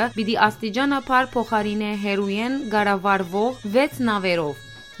 նավերը պիտի աստիճանաբար փոխարինե հերույեն կառավարվող 6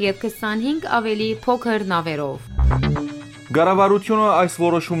 նավերով եւ 25 ավելի փոքր նավերով։ Կառավարությունը այս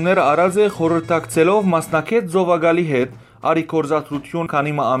որոշումները արած է խորհրդակցելով մասնակից Ձովագալի հետ արիքորզատրություն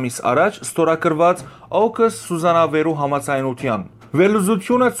քանի ամիս առաջ ստորագրված AUKUS Սուզանավերու համաձայնության։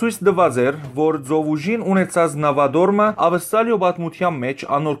 Վերլուծությունը ցույց տված էր, որ Ձովուժին ունեցած նավադորմը Ավստրալիո պատմության մեջ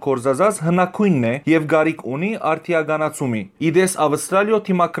անոր կորզազած հնակույնն է եւ գարիկ ունի արտիականացումի։ Իդես Ավստրալիո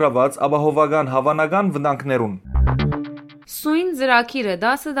թիմակրաված ապահովական հավանական վտանգներուն։ Սույն ծրագիրը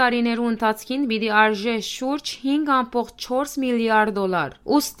 10 տարիներու ընթացքին պիտի արժե շուրջ 5.4 միլիարդ դոլար։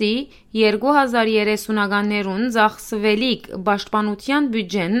 Ուստի 2030-ականներուն ծախսվելիք պաշտպանության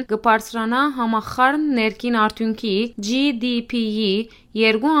բյուջեն կբարձրանա համախառն ներքին արդյունքի GDP-ի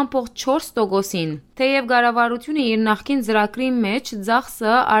 2.4%-ին, թեև կառավարությունը իր նախկին ծրագրի մեջ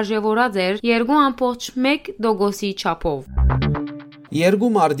ծախսը արժևորած էր 2.1%-ի չափով։ Երկու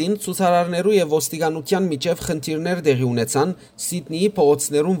մարտին ցուցարարներու եւ ոստիկանության միջև խնդիրներ տեղի ունեցան Սիդնեի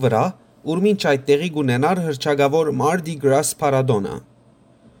փողոցներուն վրա, ուր մինչ այդ տեղի կունենար հռչակավոր Mardi Gras փառատոնը։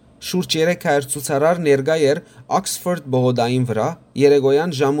 Շուրջ 300 ցուցարար ներկա էր Oxford բողոդային վրա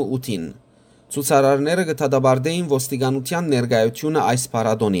երեկոյան ժամը 8-ին։ Ցուցարարները գտադաբարդեին ոստիկանության ներկայությունը այս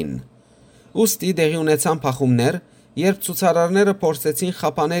փառատոնին։ Ուստի դեղի ունեցան փախումներ, երբ ցուցարարները փորձեցին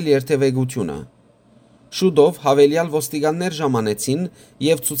խափանել երթևեկությունը։ Շուտով հավելյալ ոստիկաններ ժամանեցին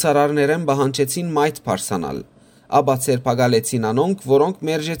եւ ցուցարարներեն պահանջեցին մայթ փարսանալ, ապա ցերպակալեցին անոնք, որոնք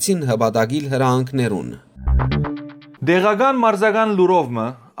մերժեցին հպատակիլ հրահանգներուն։ Դեղական մարզական լուրովը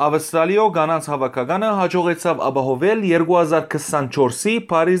Ավստրալիո կանանց հավաքականը հաջողեցավ ապահովել 2024-ի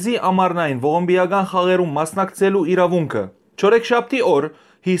Փարիզի ամառնային ողոմբիական խաղերում մասնակցելու իրավունքը։ Չորեքշաբթի օր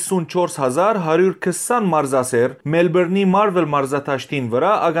 54120 մարզասեր Մելբուրնի Մարվել մարզաթաշտին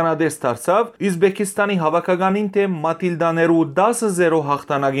վրա ականադես դարձավ Ուզբեկիստանի հավաքականին թե Մատիլդաներու 10-0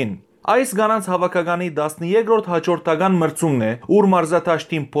 հաղթանակին։ Այս կանանց հավաքականի 13-րդ հաջորդական մրցումն է, ուր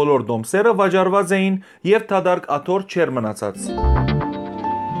մարզաթաշտին բոլոր դոմսերը վաճառված էին եւ դադարք աթոռ չեր մնացած։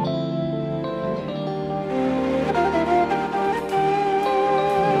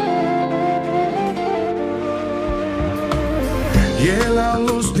 Yela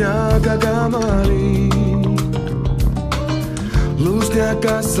luzniaka gamari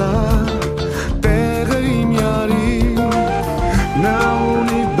Luzniaka sa Perim yari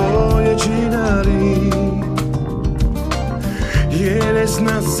Nauni boye chinari Yeles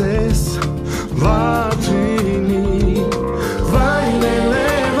nases Vatrini Vailele,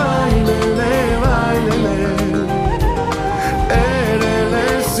 vailele, vailele Erele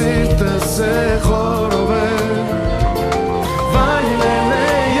sirte se chorove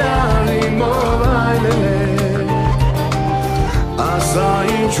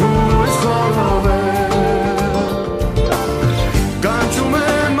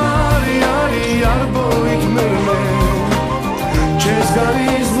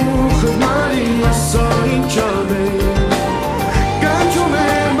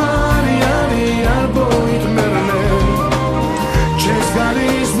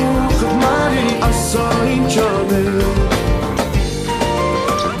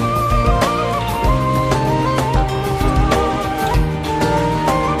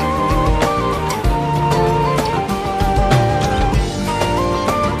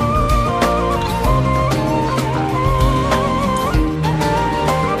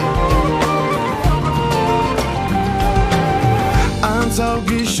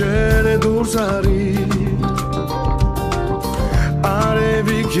Gişere dursari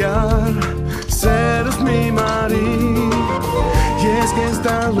Arevik yar Serus mimari Yes que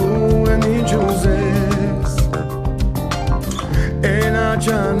está lua ni juzes En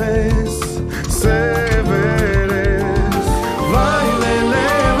achanes Severes Vailele,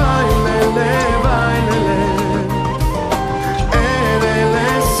 vailele, vailele Erele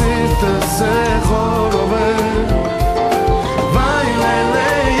sirte se chorove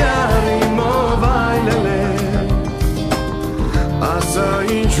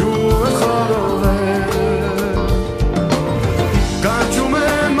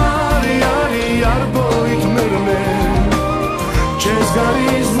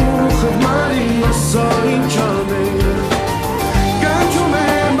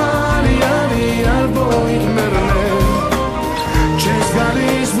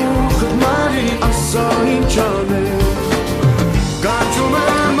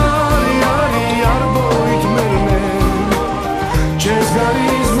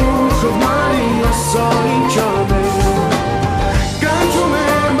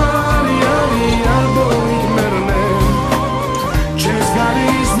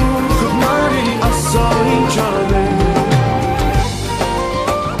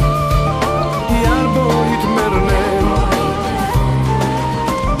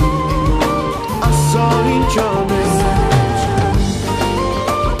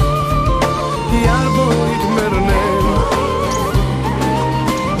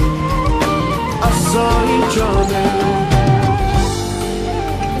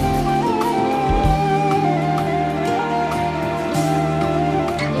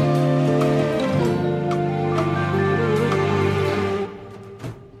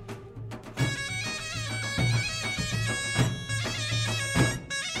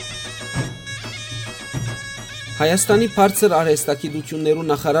Հայաստանի բարձր արհեստագիտություններու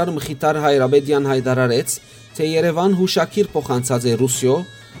նախարար Մխիթար Հայրաբեդյան հայտարարեց, թե Երևան հուշակիր փոխանցած է Ռուսիո,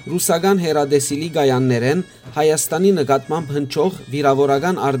 ռուսական հերադեսիլի գայաններեն Հայաստանի նկատմամբ հնչող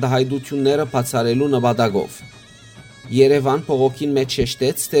վիրավորական արտահայտությունները բացառելու նպատակով։ Երևան փողոքին մեջ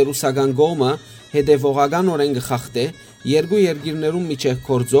շեշտեց, թե ռուսական կողմը հետևողականորեն գխախտե երկու երկիրներում միջև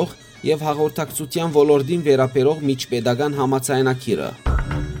կորձող եւ հաղորդակցության ոլորտին վերաբերող միջպետական համաձայնագիրը։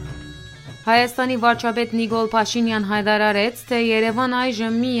 Հայաստանի վարչապետ Նիկոլ Փաշինյան հայտարարեց, թե Երևան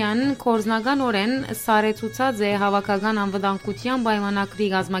այժմ միայն կորզնականորեն սարեցուցած է հավաքական անվտանգության պայմանագրի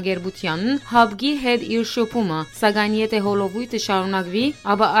կազմակերպության հաբգի հետ իր շփումը, սակայն եթե հոլովույթը շարունակվի,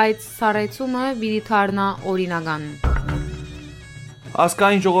 ապա այդ սարեցումը պիտի դառնա օրինական։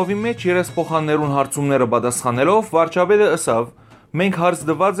 Ազգային ժողովի մեջ երեսփոխաններուն հարցումները պատասխանելով վարչապետը ասավ. «Մենք հարց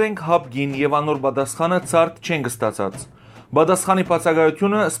տված ենք հաբգին եւ անոր պատասխանը ցարտ չենք ստացած»։ Պատասխանի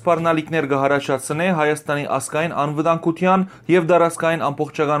բացակայությունը սպառնալիքներ կհարաշացնե Հայաստանի ազգային անվտանգության եւ դարաշքային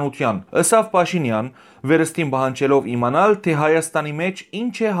ամբողջականության, ըսավ Փաշինյան, վերստին պահանջելով իմանալ, թե Հայաստանի մեջ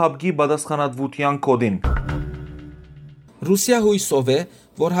ինչ է հաբգի պատասխանատվության կոդին։ Ռուսիա հույսով է,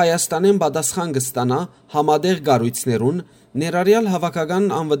 որ Հայաստանեն պատասխան կստանա համատեղ կառույցներուն, ներառյալ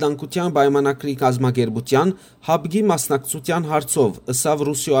հավաքական անվտանգության պայմանագրի կազմակերպության հաբգի մասնակցության հարցով, ըսավ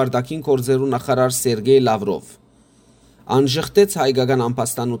Ռուսիո արտաքին գործերու նախարար Սերգեյ Լավրով։ Անժխտեց հայկական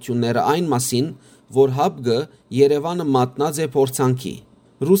ամբաստանությունները այն մասին, որ հաբգը Երևանը մատնած է փորձանքի։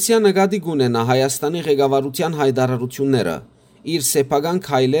 Ռուսիա նկատի կունենա Հայաստանի ղեկավարության հայտարարությունները իր սեփական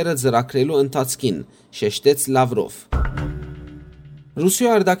քայլերը ծրագրելու ընթացքին, շեշտեց Լավրով։ Ռուսիո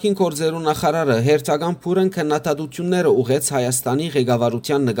արտաքին գործերու նախարարը հերթական փուրն քննադատությունները ուղեց Հայաստանի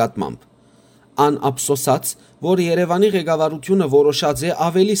ղեկավարության նկատմամբ։ Ան ափսոսած, որ Երևանի ղեկավարությունը որոշած է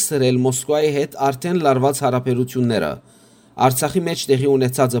ավելի սրել Մոսկվայի հետ արդեն լարված հարաբերությունները, Արցախի մեջ տեղի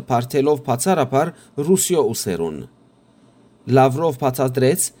ունեցածը բարթելով բացառաբար Ռուսիո ուսերուն։ Լավրով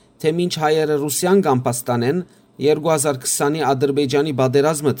բացատրեց, թե մինչ հայերը Ռուսիան կամպաստանեն 2020-ի Ադրբեջանի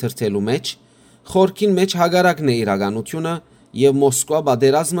պատերազմը թրթելու մեջ, խորքին մեջ հագարակն է իրականությունը եւ Մոսկվա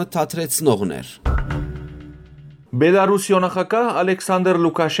պատերազմը թատրեցնողն էր։ Բելարուսիո նախագահ Ալեքսանդր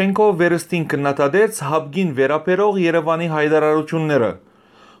Լուկաշենկո վերստին քննադատեց հաբգին վերաբերող Երևանի հայտարարությունները։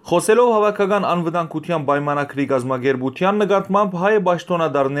 Խոսելով հավաքական անվտանգության պայմանագրի կազմակերպության նկատմամբ հայ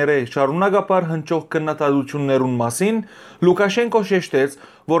պաշտոնադարները շարունակապար հնչող քննադատություններուն մասին, Լուկաշենկո շեշտեց,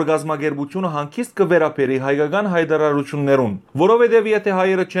 որ կազմակերպությունը հանգիստ կվերապերի հայկական հայտարարություններուն, որովհետև եթե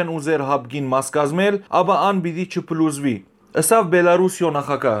հայերը չեն ուզեր հաբգին մաս կազմել, ապա ան պիտի չփլուզվի, ըսավ Բելարուսիո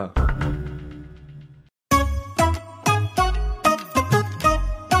նախագահը։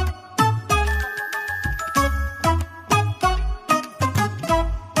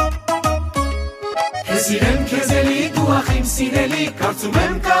 Սիրեմ քեզելի դու ախիմ սիրելի կարծում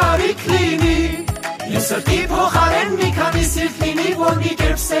եմ կարիք լինի Ես սրտի փոխարեն մի քանի սիրտ լինի որ մի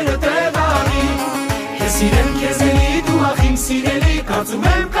կերպ սերը տեղանի Ես սիրեմ քեզելի դու ախիմ սիրելի կարծում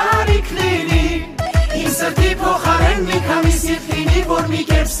եմ կարիք լինի Իմ սրտի փոխարեն մի քանի սիրտ լինի որ մի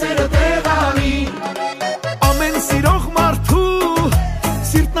կերպ սերը տեղանի Ամեն սիրող մարդու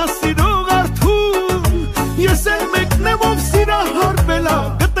սիրտնա սիրող արդու Ես էլ մեկնեմ ով սիրահարվել է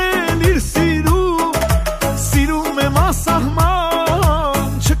գտել իր սիրու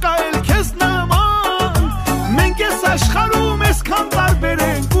Սահման, չկա էլ քեզ նման Մենք ես աշխարում այսքան տարբեր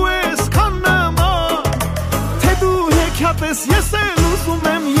ենք ու այսքան նման Թե դու հեքիաթ ես, ես էլ ուզում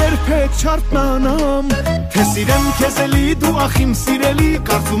եմ երբեք չարթնանամ Թե սիրեմ քեզ էլի, դու ախիմ սիրելի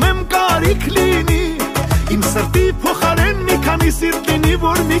Կարծում եմ կարիք լինի Իմ սրտի փոխարեն մի քանի սիրտ լինի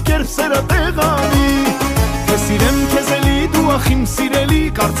Որ մի կերպ սերը տեղանի Թե սիրեմ քեզ էլի, դու ախիմ սիրելի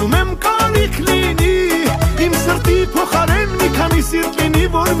Կարծում եմ կարիք լինի Իմ սրտի փոխարեն մի քանի սիրտ լինի,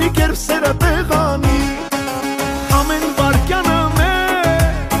 որ մի կերպ սերը տեղանի Ամեն վարկյանը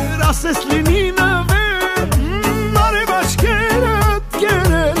մեր, ասես լինի նվեր Արև աչքերդ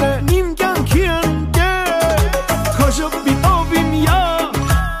կերել են իմ կյանքի ընկեր Քո ժպիտով իմ յար,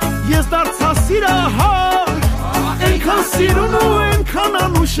 ես դարձա սիրահար Ենքան սիրուն ու ենքան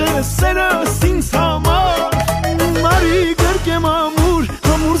անուշ է սերս ինձ համար Մարի գրկեմ ամուր,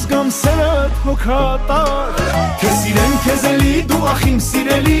 ամուր զգամ սերդ հոգատար Թե սիրեմ քեզ էլի, դու ախիմ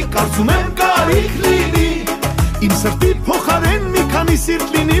սիրելի, կարծում եմ կարիք լինի Իմ սրտի փոխարեն մի քանի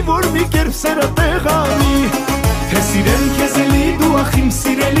սիրտ լինի, որ մի կերպ սերը տեղանի Թե սիրեմ քեզ էլի, դու ախիմ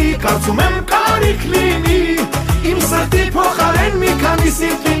սիրելի, կարծում եմ կարիք լինի Իմ սրտի փոխարեն մի քանի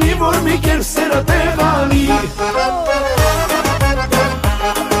սիրտ լինի, որ մի կերպ սերը տեղանի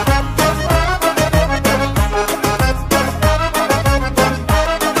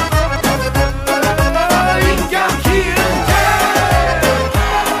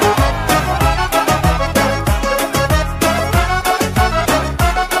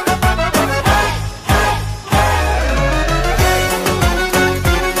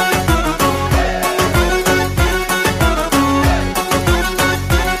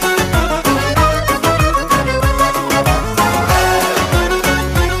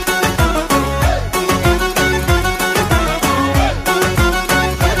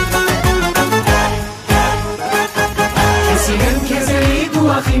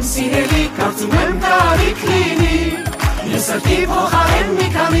փոխարեն մի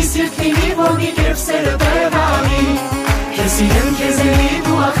քանի սիրտ լինի, որ մի կերպ սերը տեղանի Քեզ սիրեմ, քեզ էլի,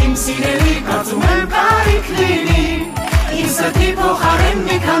 դու ախ իմ սիրելի, կարծում եմ կարիք լինի Իմ սրտի փոխարեն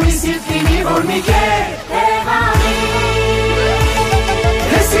մի քանի սիրտ լինի, որ մի կերպ տեղանի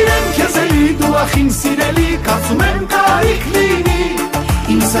Քեզ սիրեմ, քեզ էլի, դու ախ իմ սիրելի, կարծում եմ կարիք լինի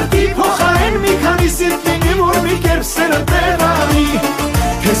Իմ սրտի փոխարեն մի քանի սիրտ լինի, որ մի կերպ սերը տեղանի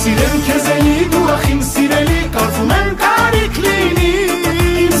Քեզ սիրեմ, քեզ էլի, դու ախ իմ սիրելի, կարծում եմ կարիք լինի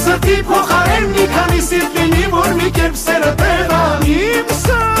Իմ սրտի փոխարեն մի քանի սիրտ լինի, որ մի կերպ սերը տեղանի Իմ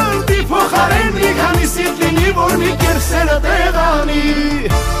սրտի փոխարեն մի քանի սիրտ լինի, որ մի կերպ սերը տեղանի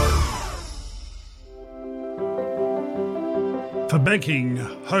For banking,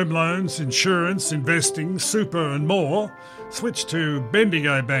 home loans, insurance, investing, super and more, switch to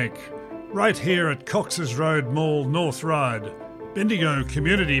Bendigo Bank, right here at Cox's Road Mall, North Ryde. Bendigo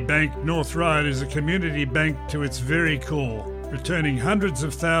Community Bank North Ryde is a community bank to its very core, returning hundreds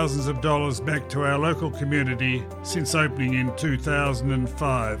of thousands of dollars back to our local community since opening in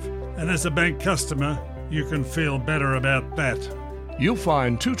 2005. And as a bank customer, you can feel better about that. You'll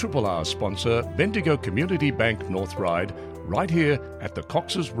find 2RRR sponsor Bendigo Community Bank North Ryde right here at the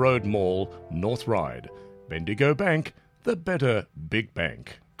Cox's Road Mall, North Ryde. Bendigo Bank, the better big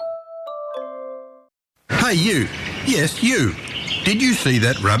bank. Hey you, yes you, did you see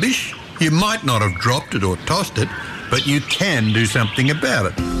that rubbish? You might not have dropped it or tossed it, but you can do something about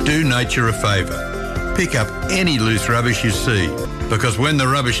it. Do nature a favour. Pick up any loose rubbish you see, because when the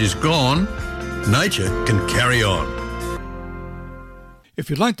rubbish is gone, nature can carry on. If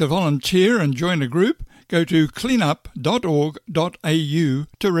you'd like to volunteer and join a group, go to cleanup.org.au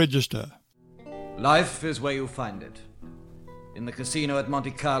to register. Life is where you find it. In the casino at Monte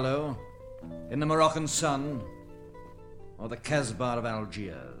Carlo, in the Moroccan sun, or the Casbah of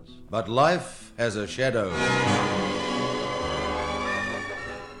Algiers. But life has a shadow.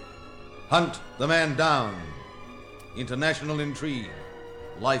 Hunt the man down. International intrigue.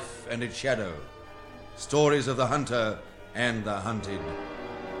 Life and its shadow. Stories of the hunter and the hunted.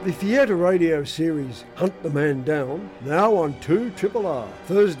 The theatre radio series Hunt the Man Down, now on 2RRR,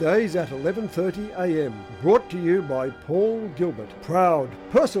 Thursdays at 11:30 a.m. Brought to you by Paul Gilbert, proud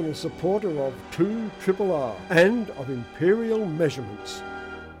personal supporter of 2RRR and of Imperial Measurements.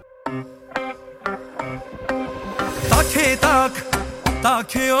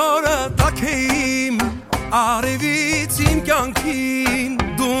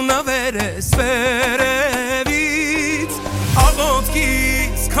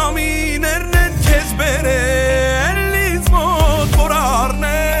 Քամիներն են քեզ բերել ինձ մոտ որ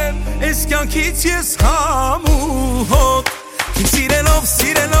առնեմ Այս կյանքից ես համ ու հոտ Քիչ սիրելով,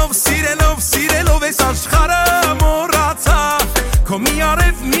 սիրելով, սիրելով, սիրելով Այս աշխարհը մոռացա Քո մի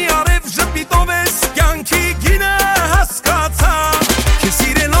արև ժպիտով Այս կյանքի գինը հասկացա Քիչ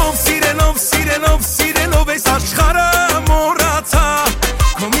սիրելով, սիրելով, սիրելով, սիրելով Այս աշխարհը մոռացա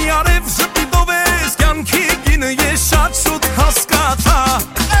Քո մի արև ժպիտով Այս կյանքի գինը ես շատ շուտ հասկացա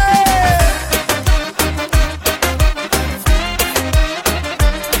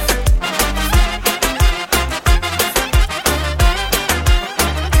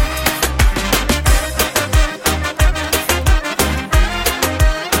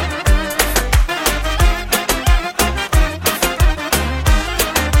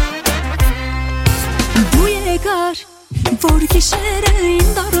Որ գիշերը իմ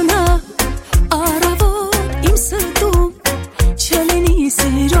դառնա Արավոտ իմ սրտում Չլինի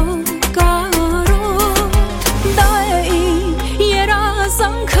սիրո կարոտ Դա է իմ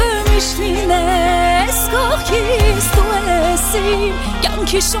երազանքը միշտ լինես Կողքիս դու ես իմ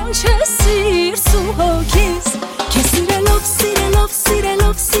կյանքի շունչը սիրս ու հոգիս Քեզ սիրելով, սիրելով,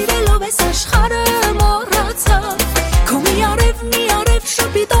 սիրելով, սիրելով Այս աշխարհը մոռացա Քո մի արև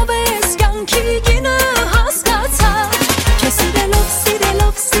շպիտով ես կյանքի գինը հասկացա Սիրելով,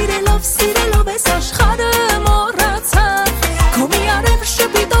 սիրելով, սիրելով, սիրելով Այս աշխարհը մոռացա Քո մի արև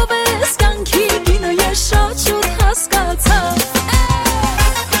շպիտով ես կյանքի գինը ես շատ շուտ հասկացա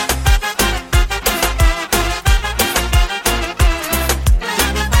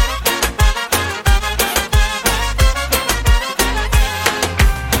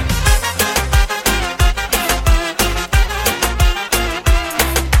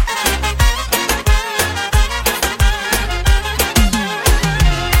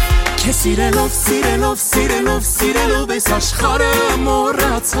Սիրելով, սիրելով, սիրելով, սիրելով Այս աշխարհը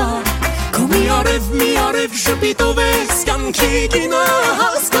մոռացա Քո մի արև ժպիտով Այս կյանքի գինը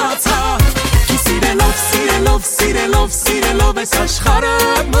հասկացա Սիրելով, սիրելով, սիրելով, սիրելով Այս աշխարհը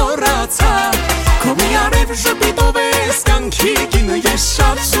մոռացա Քո մի արև ժպիտով Այս կյանքի գինը ես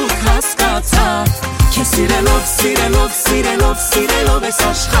շատ շուտ հասկացա Քեզ սիրելով, սիրելով, սիրելով, սիրելով ես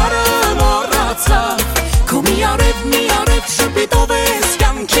աշխարհը մոռացավ Քո միարև շփիտով ես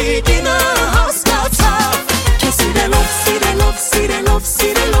կյանքի գինը հասկացավ Քեզ սիրելով, սիրելով, սիրելով,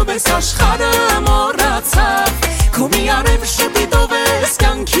 սիրելով ես աշխարհը մոռացավ Քո միարև շփիտով ես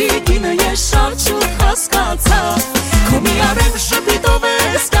կյանքի գինը ես շարժուտ հասկացավ Քո միարև շփիտով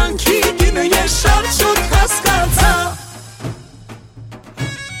ես կյանքի գինը ես շարժուտ հասկացավ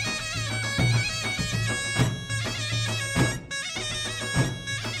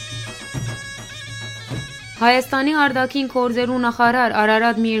Հայաստանի արտաքին գործերու նախարար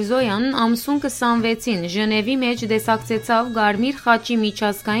Արարատ Միրզոյանն ամսուն 26-ին Ժնևի մեջ դեսակցեցավ Գարմիր խաչի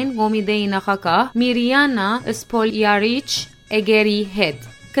միջազգային կոմիտեի նախագահ Միրիանա Սփոլյարիչ Էգերի հետ։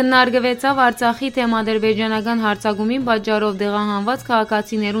 Քննարկվեցավ Արցախի թեմ ադրբեջանական հարձակումին պատճառով դեղահանված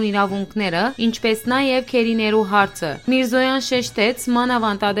քաղաքացիներուն իրավունքները, ինչպես նաև քերիներու հարցը։ Միրզոյան շեշտեց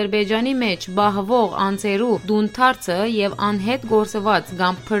մանավանդ Ադրբեջանի մեջ բահվող անձերու դունթարցը եւ անհետ գործված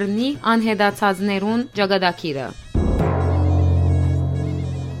կամ բռնի անհետացածներուն ճակատագիրը։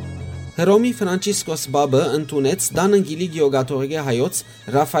 Հռոմի Ֆրանցիսկոս Բաբը ընդունեց Դանընգիլի գիոգաթողիկե հայոց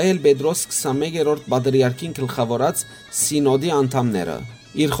Ռաֆայել Պետրոս 21-րդ պատրիարքին գլխավորած սինոդի անդամները։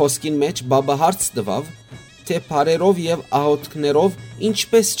 Իր խոսքին մեջ Բաբը հարց տվավ, թե բարերով եւ աղոթքներով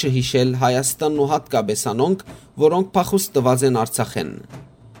ինչպես չհիշել Հայաստանն ու հատկապես անոնք, որոնք փախուստ տված են Արցախեն։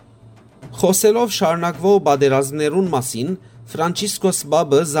 Խոսելով շարունակվող բادرազմներուն մասին, Ֆրանցիսկոս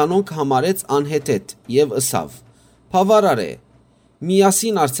Բաբը զանոնք համարեց անհետետ եւ ըսավ. «Բավարար է,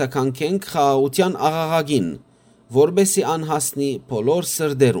 միասին արձագանքենք խաղաղության աղաղակին, որբեսի անհասնի բոլոր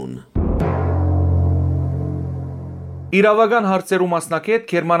սրդերուն»։ Իրավական հարցերու մասնակետ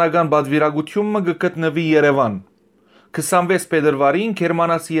Գերմանական բադվիրագությունը գտնվի Երևան։ 26 փետրվարին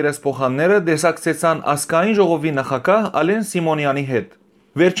գերմանացի երեսփոխանները դեսակցեցան ազգային ժողովի նախագահ Ալեն Սիմոնյանի հետ։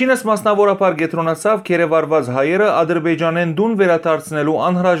 Վերջինս մասնավորապես գետրոնացավ քերեվարված հայերը Ադրբեջանեն դուն վերադարձնելու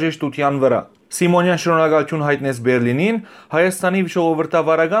անհրաժեշտության վրա։ Սիմոնյան շնորհակալություն հայտնեց Բերլինին Հայաստանի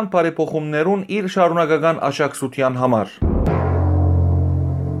ժողովրդավարական բարեփոխումներուն իր շարունակական աջակցության համար։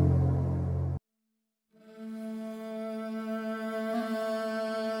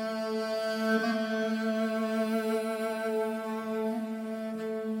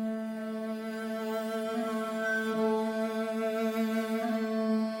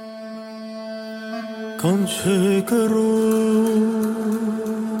 Կանչե կրու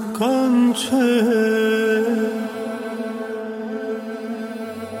կանչե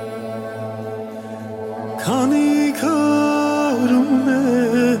քանի կարուն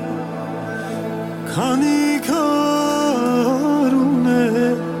է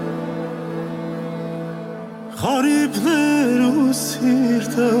խարիբներ ու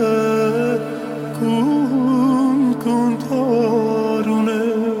սիրտը կուն տարուն է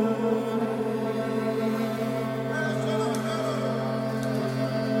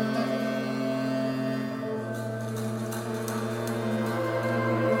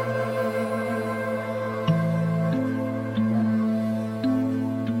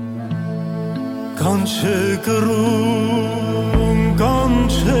Կանչե կրում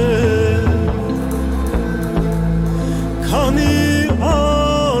կանչե քանի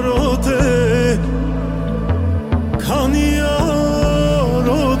արոտ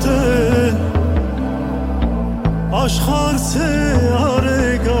է աշխարհցե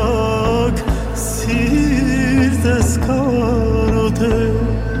արեգակ սիրտս կարոտ է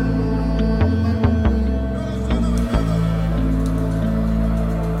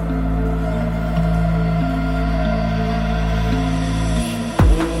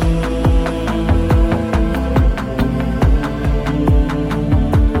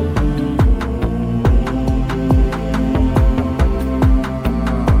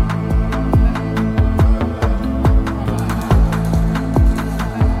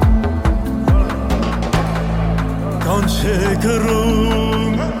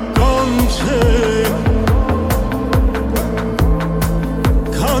Կրում կանչե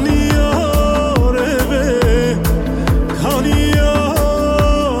քանի արև է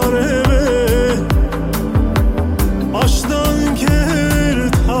աշնանքեր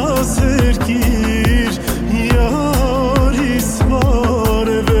թասերքիր յարիս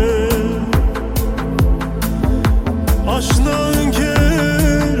մարև է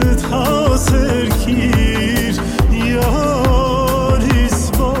աշնանքեր թասերքիր Yar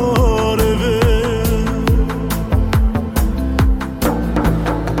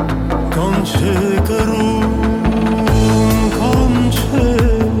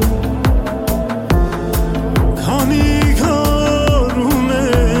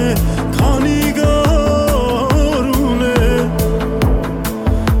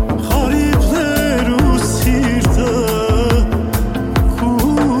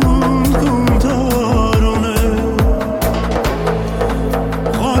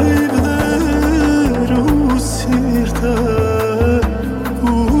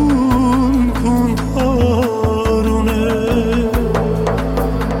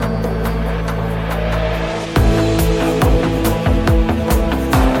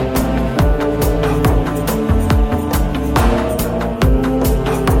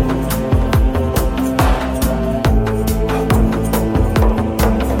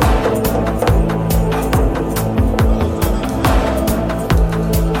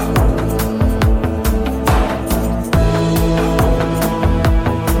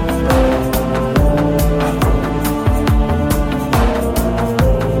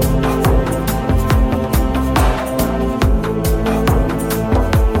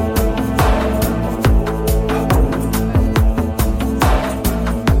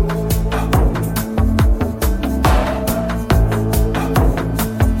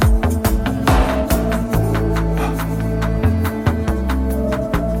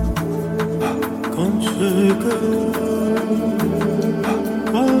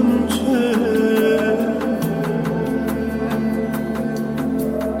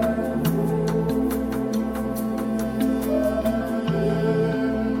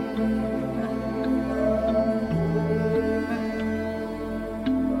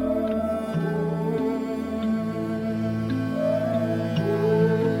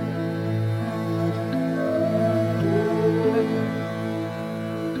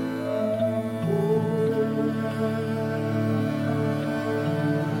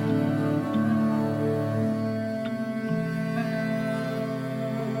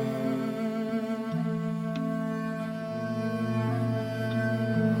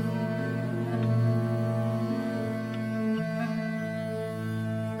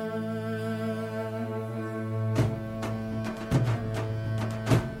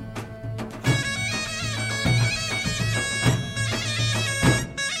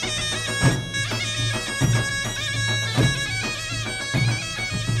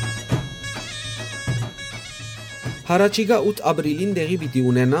Հարաճիգա 8 ապրիլին դեղի պիտի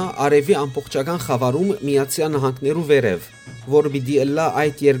ունենա արևի ամբողջական խավարում Միացյալ Նահանգներու վերև, որ պիտի ըլլա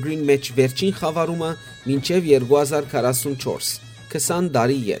այդ երկրին մեջ վերջին խավարումը մինչև 2044, 20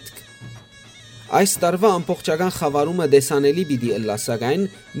 տարի ետք։ Այս տարվա ամբողջական խավարումը դեսանելի պիտի ըլլա սակայն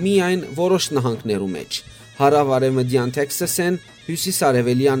միայն որոշ նահանգներու մեջ, հարավ-արևմտյան Թեքսասեն,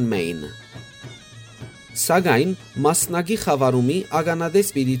 հյուսիս-արևելյան Մեյն։ Սակայն մասնակի խավարումի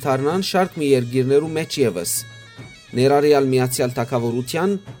ականադես պիտի դառնան շարք մի երկիրներու մեջ ևս, ներառյալ Միացյալ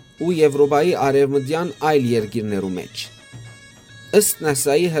Թագավորության ու Եվրոպայի արևմտյան այլ երկիրներու մեջ։ Ըստ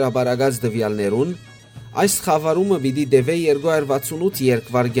NASA-ի հրապարակած տվյալներուն, այս խավարումը պիտի տևե 268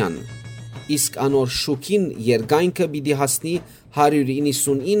 երկվայրկյան, իսկ անոր շուկին երկայնքը պիտի հասնի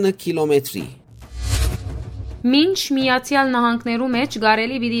 199 կիլոմետրի։ Մինչ Միացյալ Նահանգներու մեջ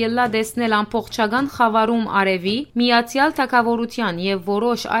կարելի պիտի ըլլա տեսնել ամբողջական խավարում արևի, Միացյալ Թագավորության եւ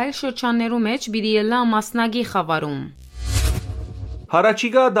որոշ այլ շրջաններու մեջ պիտի ըլլա մասնակի խավարում։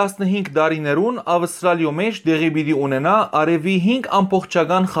 Հարաճիգա 15 տարիներուն Ավստրալիո մեջ դեղի պիտի ունենա արևի 5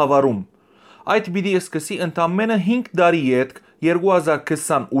 ամբողջական խավարում։ Այդ պիտի սկսի ընդամենը 5 տարի ետք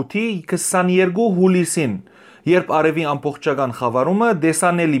 2028-ի 22 հուլիսին, երբ արևի ամբողջական խավարումը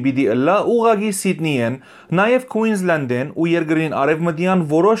դեսանելի պիտի ըլլա ուղղակի Սիդնիեն, նաև Քուինզլանդեն ու երկրին արևմտյան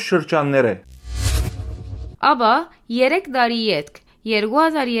որոշ շրջանները։ Ապա 3 տարի ետք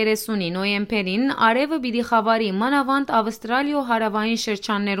 2030-ի նոյեմբերին արևը պիտի խավարի մանավանդ Ավստրալիո հարավային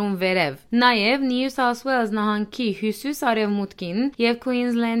շրջաններուն վերև, նաև Նյու Սաութ Ուելս նահանգի հյուսիս-արևմուտքին եւ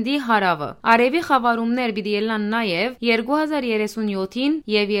Քուինզլենդի հարավը։ Արևի խավարումներ պիտի ելան նաև 2037-ին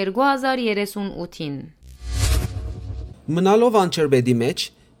եւ 2038-ին։ Մնալով անջրպետի մեջ,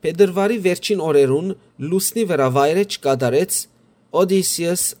 փետրվարի վերջին օրերուն լուսնի վրա վայրեջ կատարեց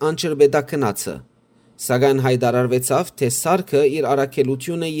Օդիսեուս անջրպետակնացը, սակայն հայտարարվեցավ, թե սարքը իր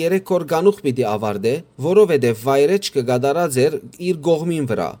առաքելությունը 3 օր գանուխ պիտի ավարտե, որովհետև վայրեջ կկատարած էր իր կողմին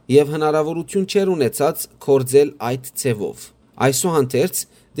վրա եւ հնարավորություն չէր ունեցած կործել այդ ձևով։ Այսուհանդերձ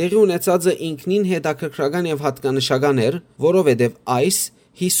դեղի ունեցածը ինքնին հետաքրքրական եւ հատկանշական էր, որովհետև այս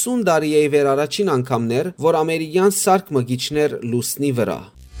 50 տարի է վեր առաջին անգամներ, որ ամերիկյան սարք մգիչներ լուսնի վրա։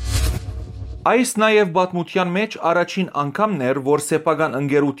 Այս նաև պատմության մեջ առաջին անգամն էր, որ սեփական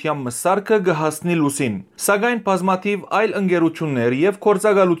ընկերության մսարկը գահասնի լուսին, սակայն բազմաթիվ այլ ընկերություններ եւ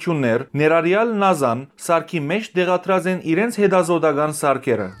գործակալություններ, ներառյալ NASA-ն, սարքի մեջ դեղատրած են իրենց հետազոտական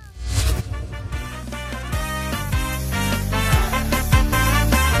սարքերը։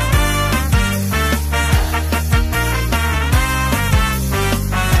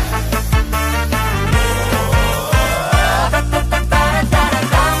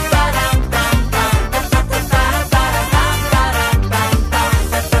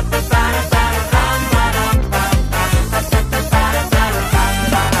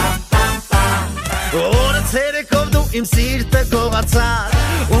 Իմ սիրտը կողացար,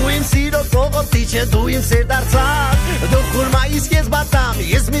 ու իմ սիրո կողոպտիչը դու իմ սեր դարձար, դու խուրմայիս կեզ բատամ,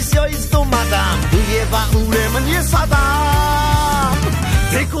 ես միսյոյից դու մադամ, դու եվա ուրեմն ես ադամ,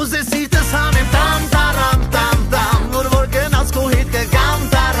 դեք ուզե սիրտս հանեմ տամ տարամ տամ տամ, որ գնաց քո հետ կգամ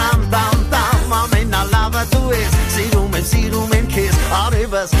տարամ տամ տամ, ամենալավը դու ես, սիրում եմ քեզ,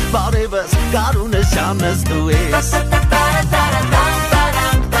 արևս, բարևս, գարունս ժամս դու ես։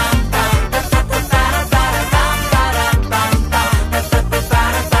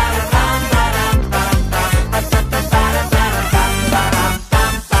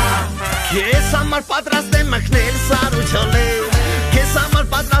 Պատրաստ եմ մխնել սարուչոլել, քեզ համար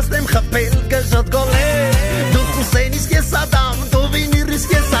պատրաստ եմ խփել գժոտ գոլել, դու խուսենիս կես ադամ, դու վինիրիս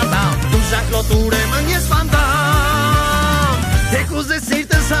կես ադամ, դու ժակլոտ ուրեմն ես ֆանդամ, դեք ուզե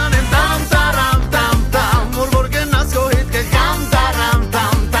սիրտս հանեմ տամ տարամ տամ տամ, որ գնաց քո հետ կգամ տարամ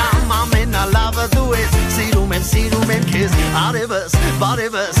տամ տամ, ամենալավը դու ես, սիրում եմ քեզ, արևս,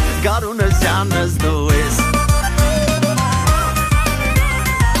 բարևս, գարունս ջանս դու ես։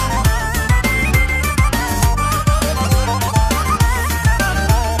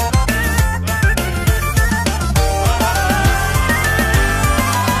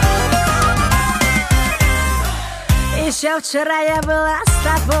 Еще вчера я была с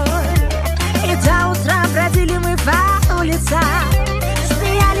тобой, и до утра бродили мы по улицам,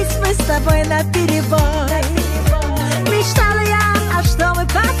 смеялись мы с тобой наперебой. Мечтала я, что мы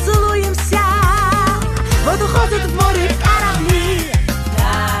поцелуемся. Вот уходят в море корабли,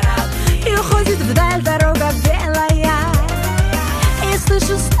 и уходит вдаль дорога белая, и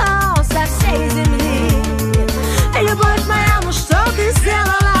слышу стон со всей земли. Любовь моя, ну что ты сделала?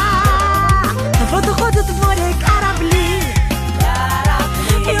 Вот уходят в море корабли,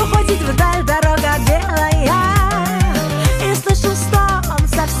 и уходит вдаль дорога белая, и слышу стон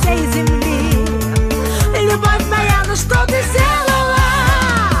со всей земли. Любовь моя,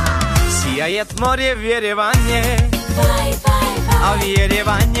 Այդ մորը Երևանն է А в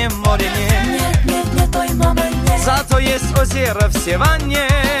Ереване море нет Нет, ой, мама, нет Зато есть озеро в Севане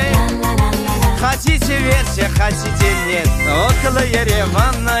Хотите верьте, хотите нет Около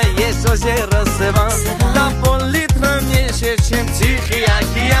Еревана есть озеро Севан Там пол-литра меньше, чем Тихий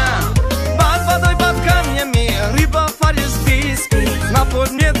океан Под водой, под камнями рыба форель спит На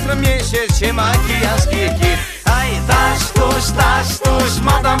полметра меньше, чем океанский кит Ай, таш-туш,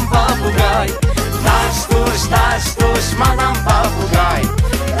 мадам попугай Таш-туш, мадам попугай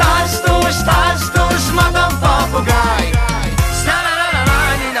Таш-туш, мадам попугай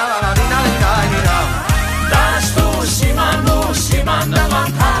Şimandaman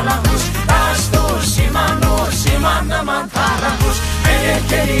tarahuş Taştuş şimandaman tarahuş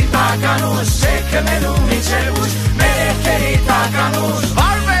Melekleri takanuş Çekemelu içeruş Melekleri takanuş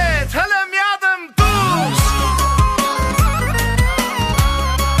Varvet helem yadım duş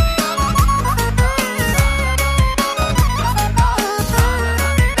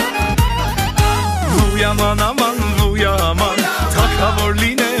Vuyaman aman vuyaman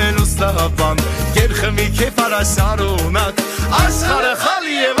Takavorlinen ustaban Gerxemi kefara şarunak Աշխարհը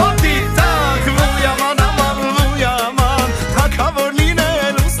խալի է ոտի տակ Վույաման աման, վույաման Թակավոր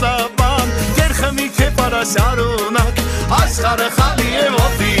լինել ուստապան Երխմիք է պարաշարունակ Աշխարհը խալի է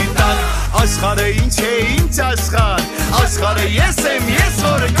ոտի տակ Աշխարհը ինչ է, ինչ աշխարհ Աշխարհը ես եմ, ես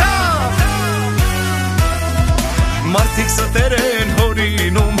որ կամ Մարդիկ ստեր են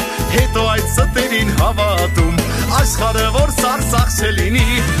հորինում Հետո այդ ստերին հավատում Աշխարհը որ սարսախ չլինի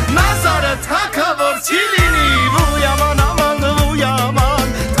Նազարը թակավոր չի լինի Վույաման Yaman,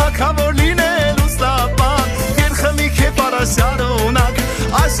 takavor linel ustapan Gerxemik e parasharunak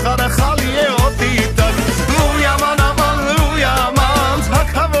Ashkara khaliye otitak Yaman aman, yaman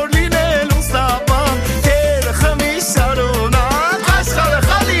Takavor linel ustapan Gerxemik sharunak Ashkara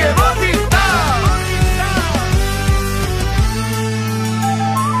khaliye otitak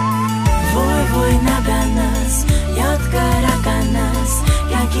Voy naganas Yot karaganas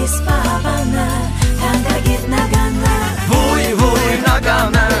Yakis pavana Tanga git nagana Vuy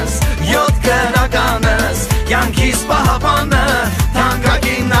naganas, yot naganas Yankis pahavana,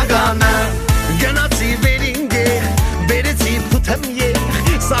 tangagin nagana Ganazi veringe, berezi putem ye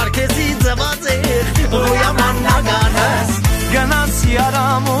Sarkezi zavazeh, Vuyaman naganas Ganazi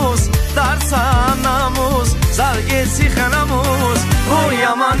aramus, tarsanamus Sarkezi khanamus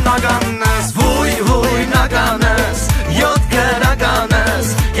Vuyaman naganas Vuy naganas, yot naganas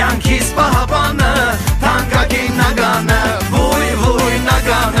Yankis pahavana, tangagin nagana Vuy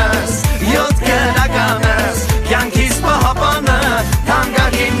naganas, yot naganas Yankis pahavana,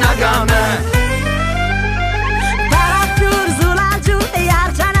 tangagin nagana Taraktur zulacul Yar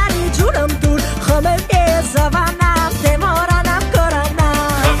canani curum tur Khomem ye zavanam Temoranam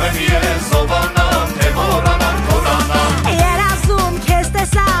koranam Khomem ye zavanam Temoranam koranam Yerazum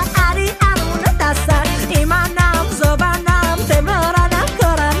kestesan Ari anun tasan İmanam zavanam Temoranam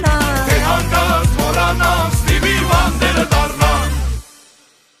koranam Tehankas moranam Stivi vandele darnam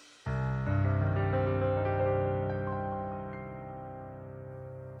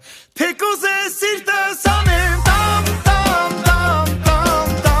Tekuze sirte sanem tam tam tam tam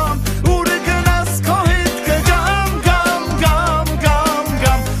tam Ure gnas kohit ke gam gam gam gam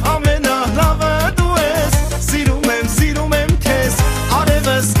gam Amena lava du es Sirumem kes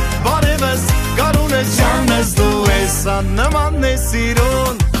Areves bareves Garune janes du es Annaman ne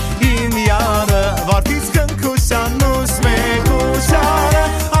sirun Im yara Vartis kën kushanus me kushara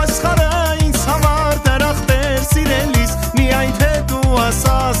Ashkara inç hamar Derakhter sirelis Miajt he du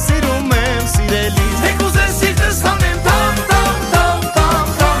asa Sirumem sirelis Tekuze sirtes hanem tam tam tam tam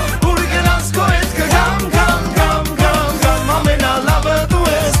tam Urgenas koet ke gam gam gam gam gam Amena lava du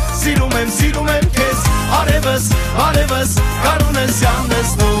es Sirumem kes Areves Garunes janes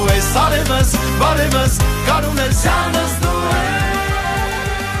du es Areves Garunes janes du es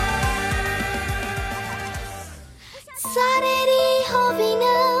Sareri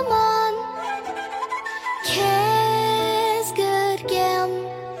hovinaman Kes gırgem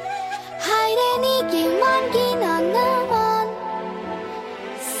Hayreni giman ginanaman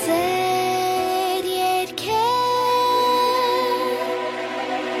Ser yerken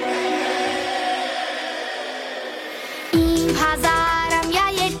İm hazaram ya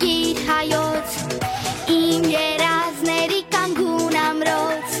yerkir hayot İm yerazneri kan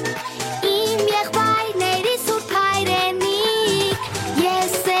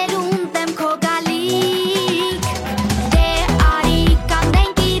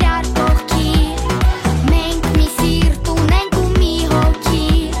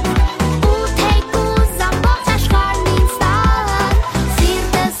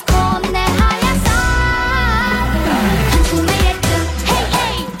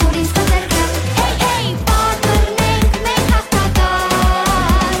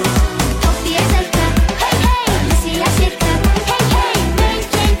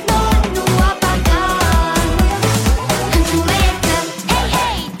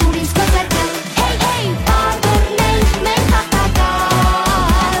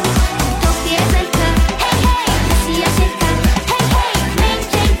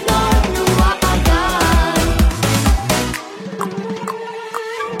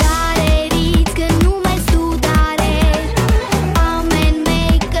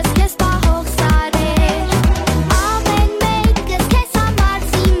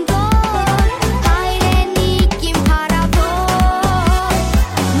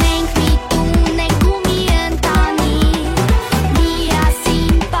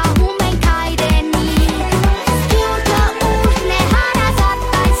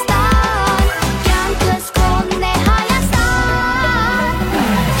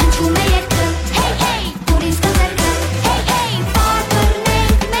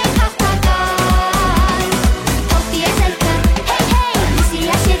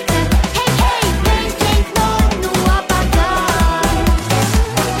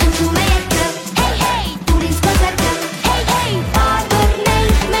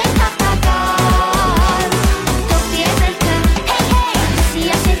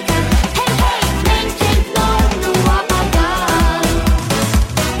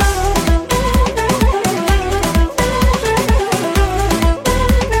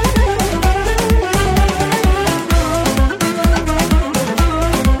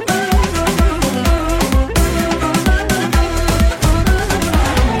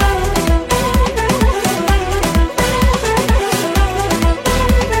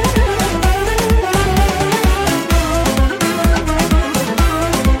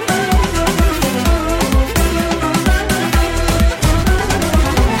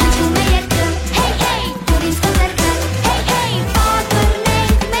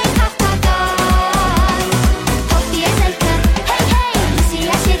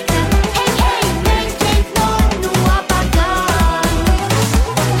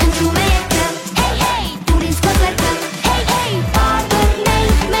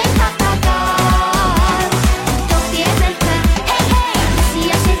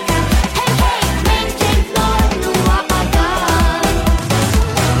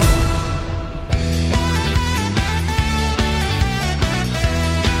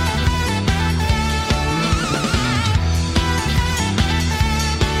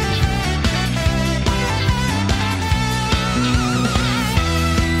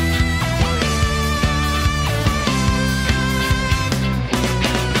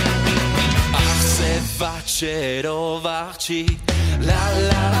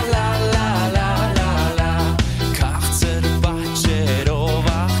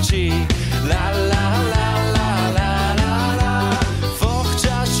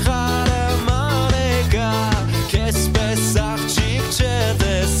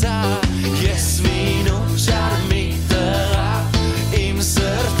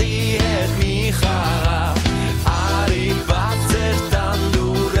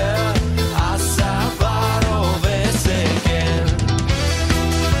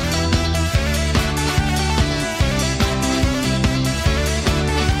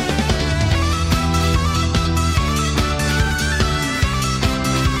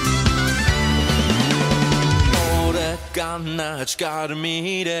առաջ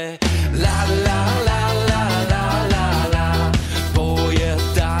կարմիրը La la la la la la la Boye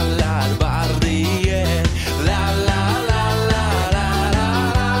dalar barriye La la la la la la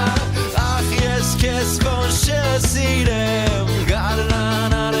Ah yes kes bonche sirem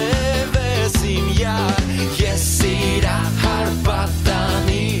Garlan arevesim ya Yes sira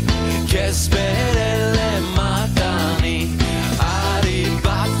harpatani Kes berele matani Ari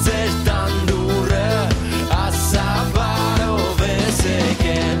batzer tandure Asabaro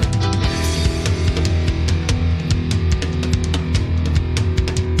vesegen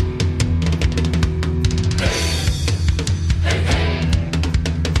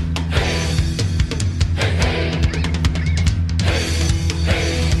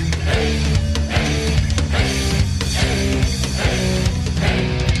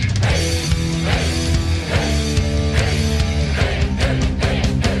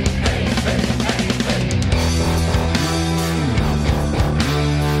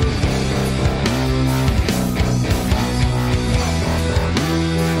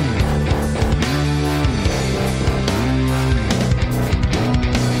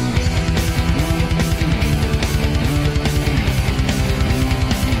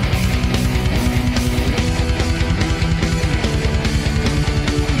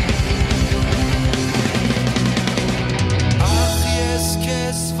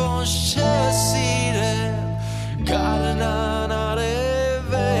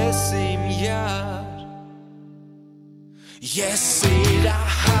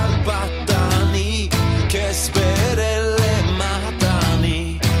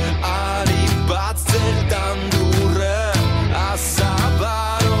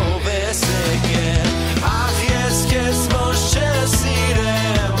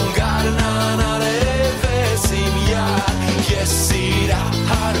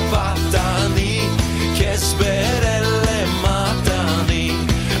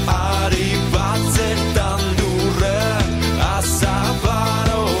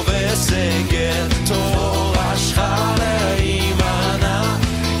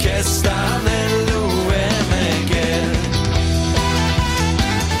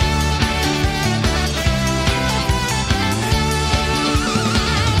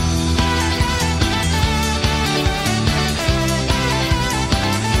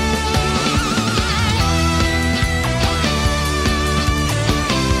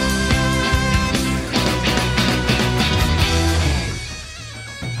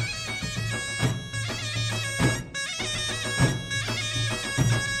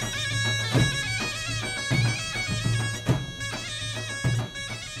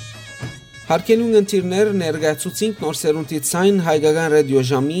Հարգելի ընկերներ, ներկայացուցինք Նոր Սերունդի Ձայն Հայկական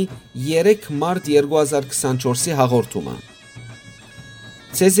Ռատիոժամի 3 մարտ 2024-ի հաղորդումը։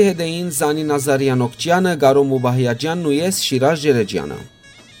 Ցեզի հետեին Զանին Ազարյան Օկչյանը, Գարո Մուբահյաջյանն ու ես Շիրաժ Ջերեջյանը։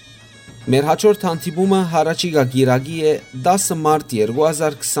 Մեր հաջորդ հանդիպումը հարաճիգա գիրագի է 10 մարտ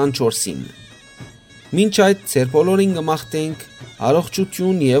 2024-ին։ Մինչ այդ ձեր բոլորին կմաղթենք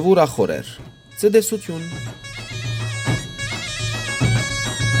առողջություն եւ ուրախորեր։ Ցտեսություն։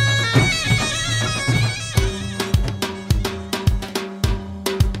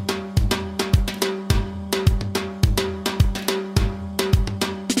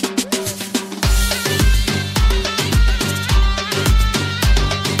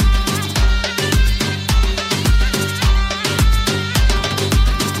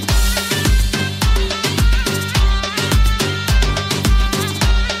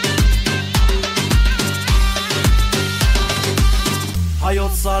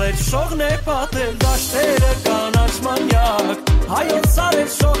 Շողն է պատել դաշտերը կանաչ մանյակ Հայոց սարել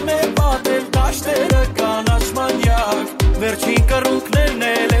շողն է պատել դաշտերը կանաչ մանյակ Վերջին կռունկներն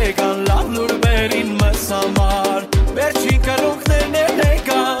էլ եկան լավ լուրբերին մեզ համար Վերջին կռունկներն էլ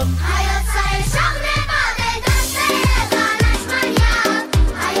եկան Հայոց սարել շողն է պատել դաշտերը կանաչ մանյակ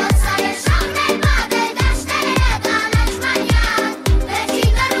Հայոց սարել շողն է պատել դաշտերը կանաչ մանյակ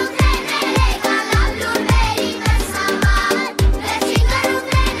Վերջին կռունկներն էլ եկան լավ լուրբերին մեզ համար Վերջին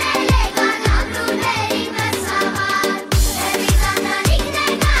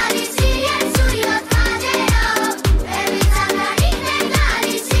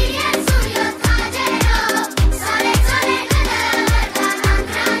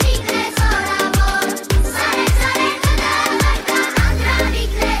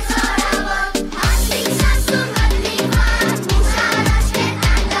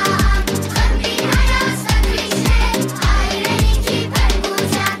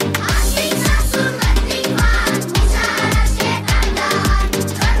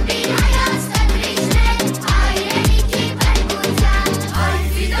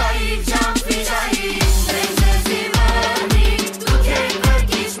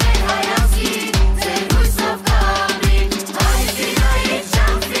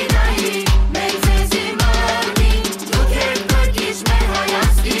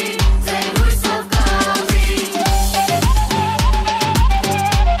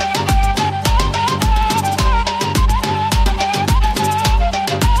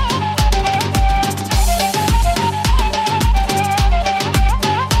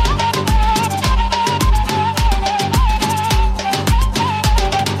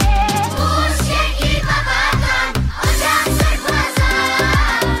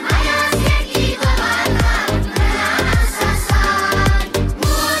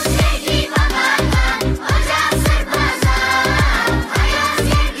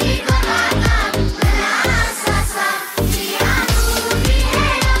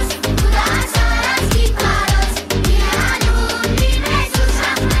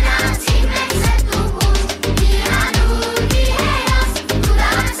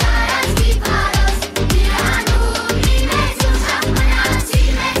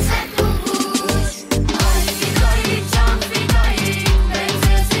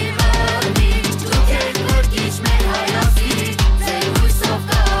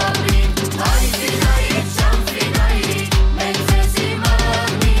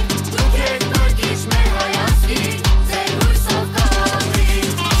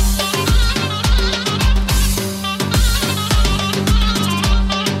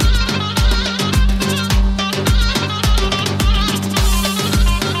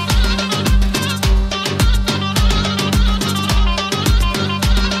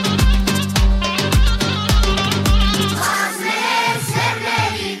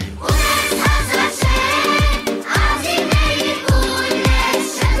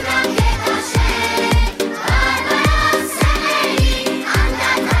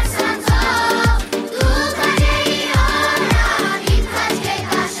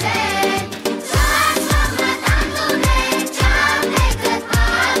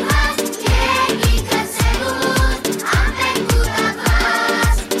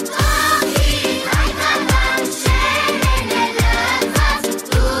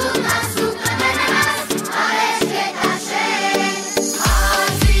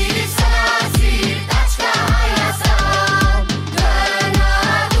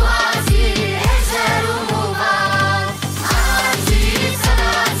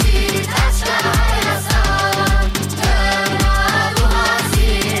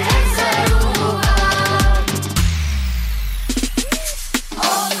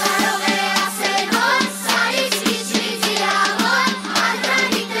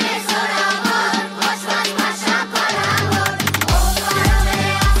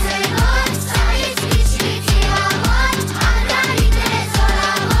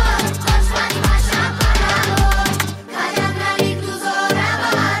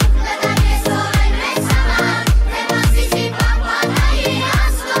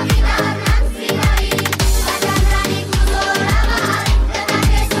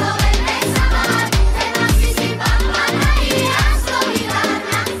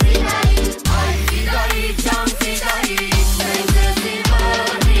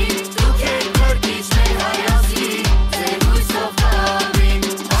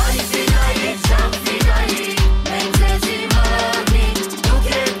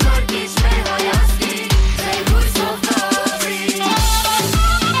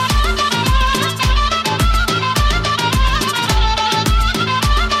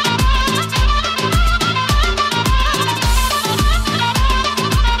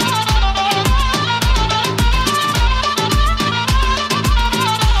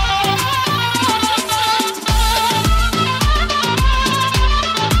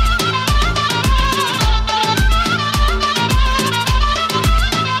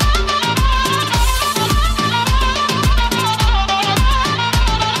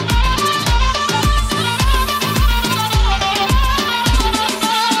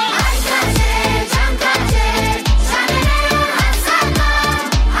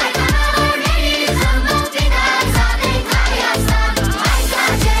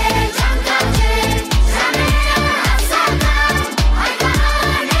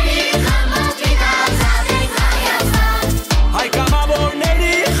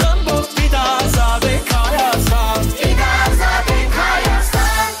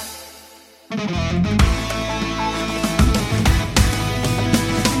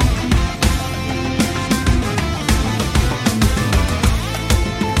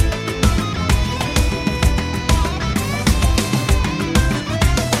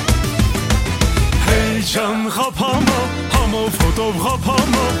fotov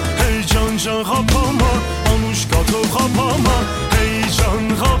ghapama hey jan jan ghapama anush katov ghapama hey jan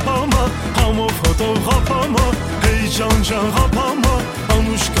ghapama hamo fotov ghapama hey jan jan ghapama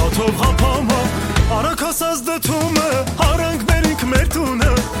anush katov ghapama arakasaz dtume arank berink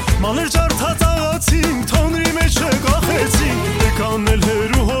mertune maler jartat աղացին թոնրի մեջ գախեցին եկան էլ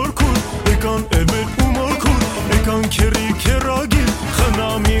հերու հորքուն եկան էլ umorkun եկան քերի քերագին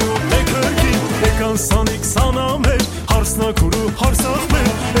խնամի ու տեքրգին եկան սանիկ սանամեր հարսնակուրու հարսախմեր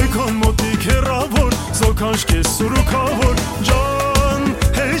եկան մոտիկ հերավոր զոքանշկե սուրուքավոր ջան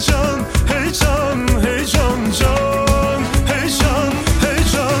hey ջան hey ջան hey ջան ջան hey ջան hey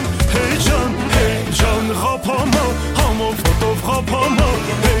ջան hey ջան hey ջան ղափամա համո ֆոտով ղափամա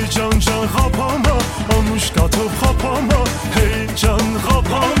hey ջան ջան ղափամա անուշ կաթով ղափամա hey ջան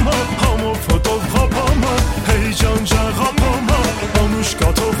ղափամա համո ֆոտով ղափամա hey ջան ջան ղափամա անուշ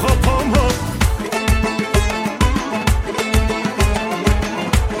կաթով ղափամա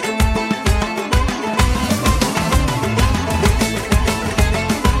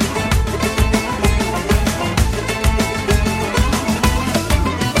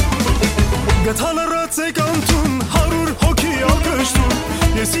Գթալրած եկանտուն 100 հոգի ակշտուն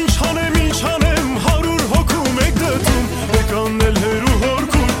Ես ինչ հանեմ 100 հոգում եք դտում Եկան էլ հերու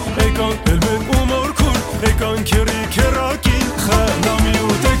հորքուն Եկան էլ մեր umorkun Եկան քերի քերակին Խնամի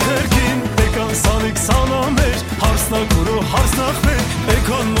ու տեքերքին Եկան սանիկ սանամեր Հարսնակուրու հարսնախմեր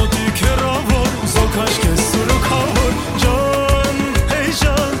Եկան մոտի քերավոր Զոքաշկե սուրուքավոր Ջան, hey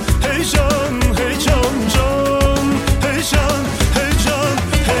ջան, hey ջան, hey ջան, ջան Hey ջան, hey ջան,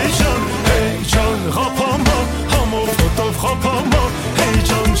 hey ջան Jan ղափամա, համով ֆոտով ղափամա Hey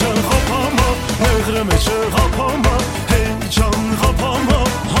ջան ջան ղափամա, մեղրը մեջը ղափամա Hey ջան ղափամա,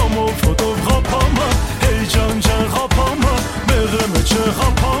 համով ֆոտով ղափամա Hey ջան ջան ղափամա, մեղրը մեջը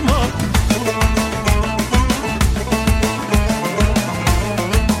ղափամա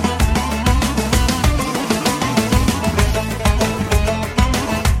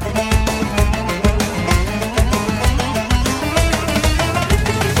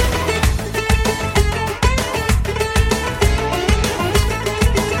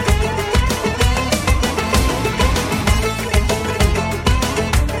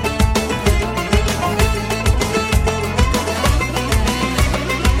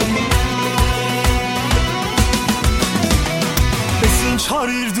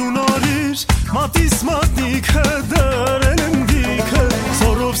Հարիր դունարիր, մատիս մատնիքը դրել եմ դիքը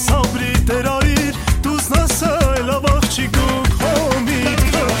Զորով սաբրի տերարիր, դուզ նասայլ ավաղջիկ ու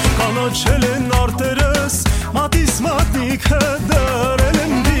կոմիտքը Կանաչել են արտերս, մատիս մատնիքը դրել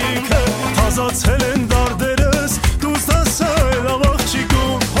եմ դիքը Թազացել են դարդերս, դուզ նասայլ ավաղջիկ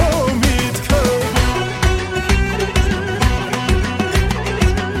ու կոմիտքը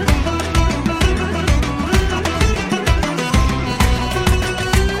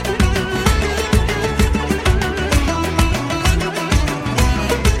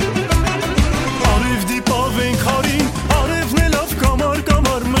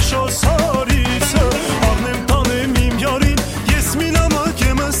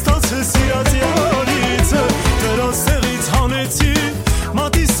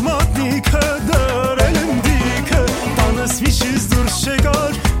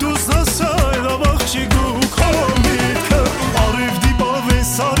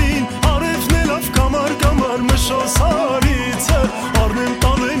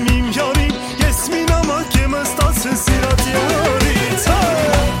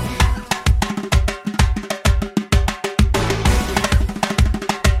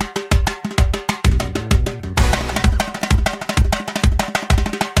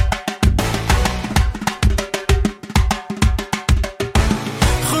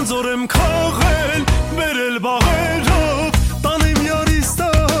Խնձորեմ քաղել, վերել բաղերով Տանեմ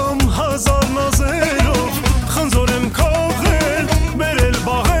յարիստամ 1000 նազերով Խնձորեմ քաղել, վերել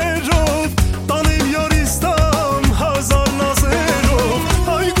բաղերով Տանեմ յարիստամ 1000 նազերով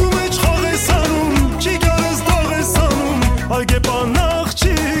Այգու մեջ խաղ ես անում, ճիգարս դաղ ես անում Այգեպան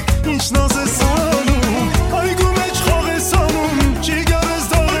աղջիկ, ինչ նազ ես անում Այգու մեջ խաղ ես անում, ճիգարս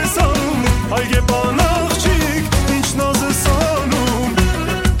դաղ ես անում Այգեպան աղջիկ, ինչ նազ ես անում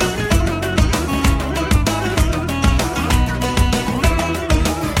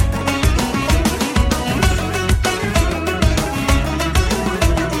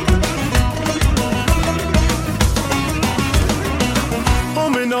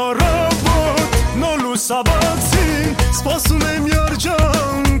Սաբացին, սպասում եմ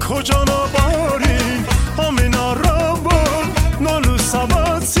երջան քո ճանապարհին Ամեն առավոտ նորու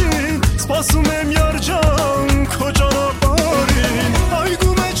սաբացին, սպասում եմ երջան քո ճանապարհին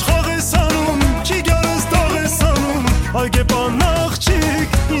Այգու մեջ խաղ ես անում, ճիգարս դաղ ես անում Այգեպան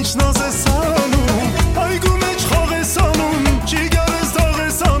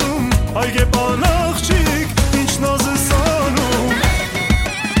անաղջիկ ինչ նազ ես անում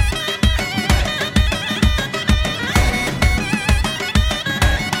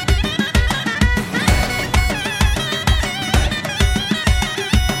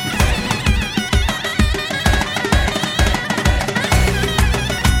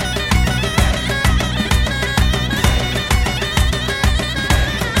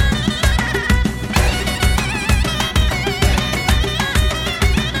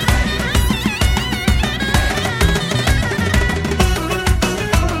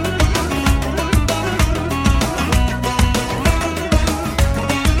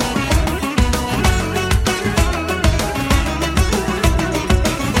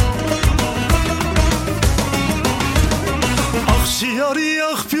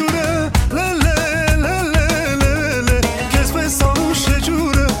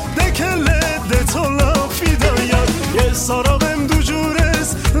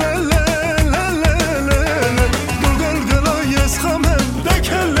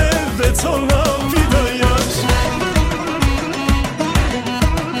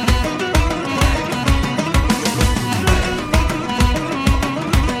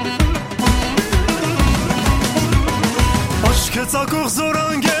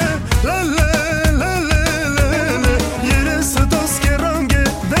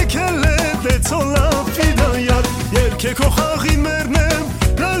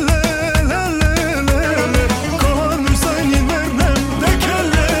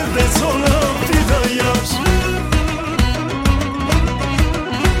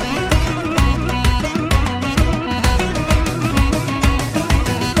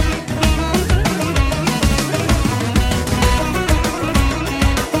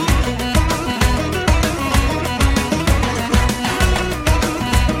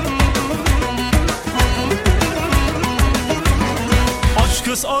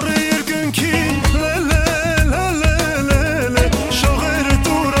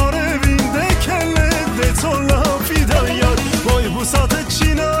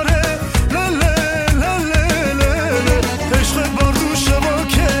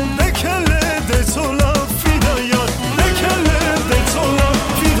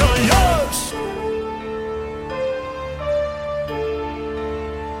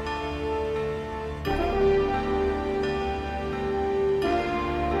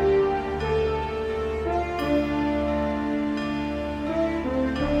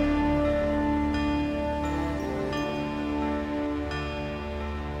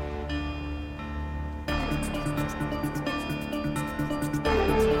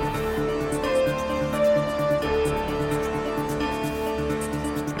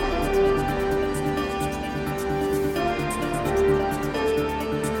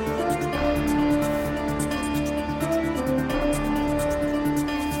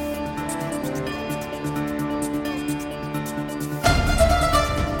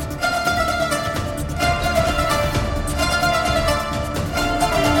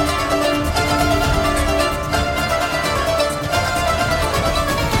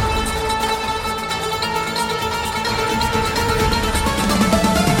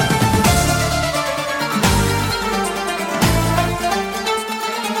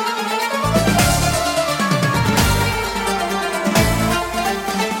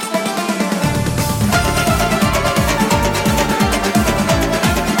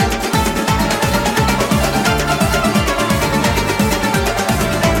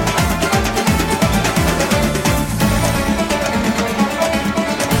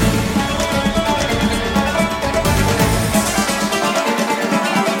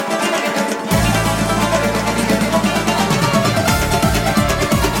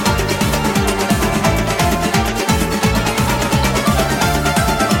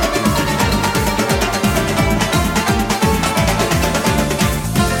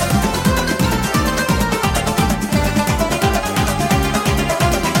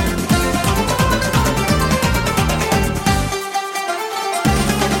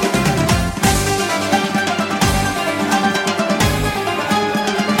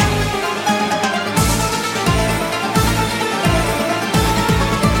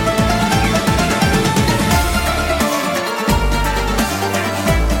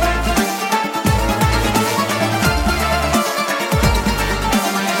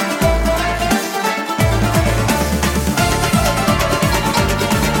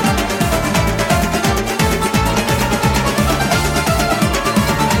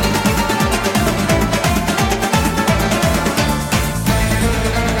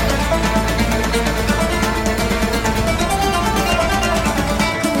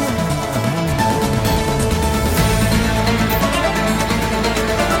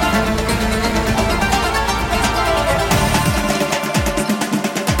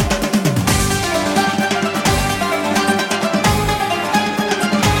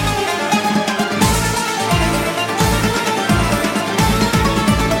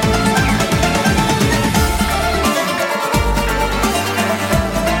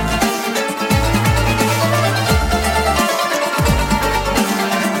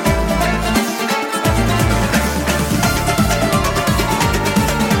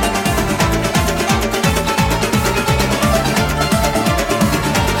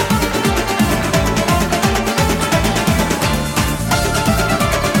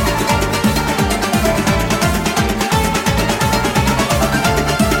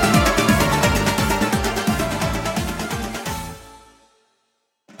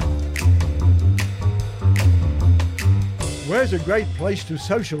Where's a great place to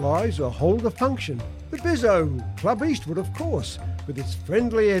socialise or hold a function? The Bizzo, Club Eastwood, of course, with its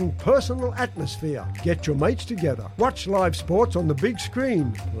friendly and personal atmosphere. Get your mates together, watch live sports on the big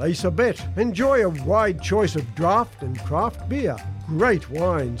screen, place a bet, enjoy a wide choice of draft and craft beer, great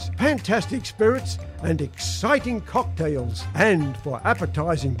wines, fantastic spirits, and exciting cocktails. And for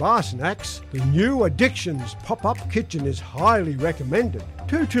appetising bar snacks, the new Addictions pop-up kitchen is highly recommended.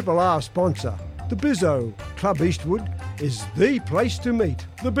 2RRR sponsor, the Bizzo, Club Eastwood, is the place to meet.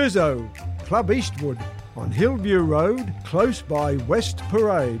 The Bizzo, Club Eastwood, on Hillview Road, close by West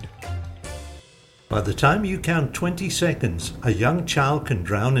Parade. By the time you count 20 seconds, a young child can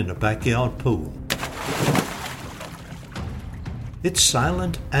drown in a backyard pool. It's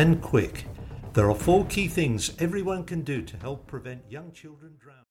silent and quick. There are 4 key things everyone can do to help prevent young children drowning.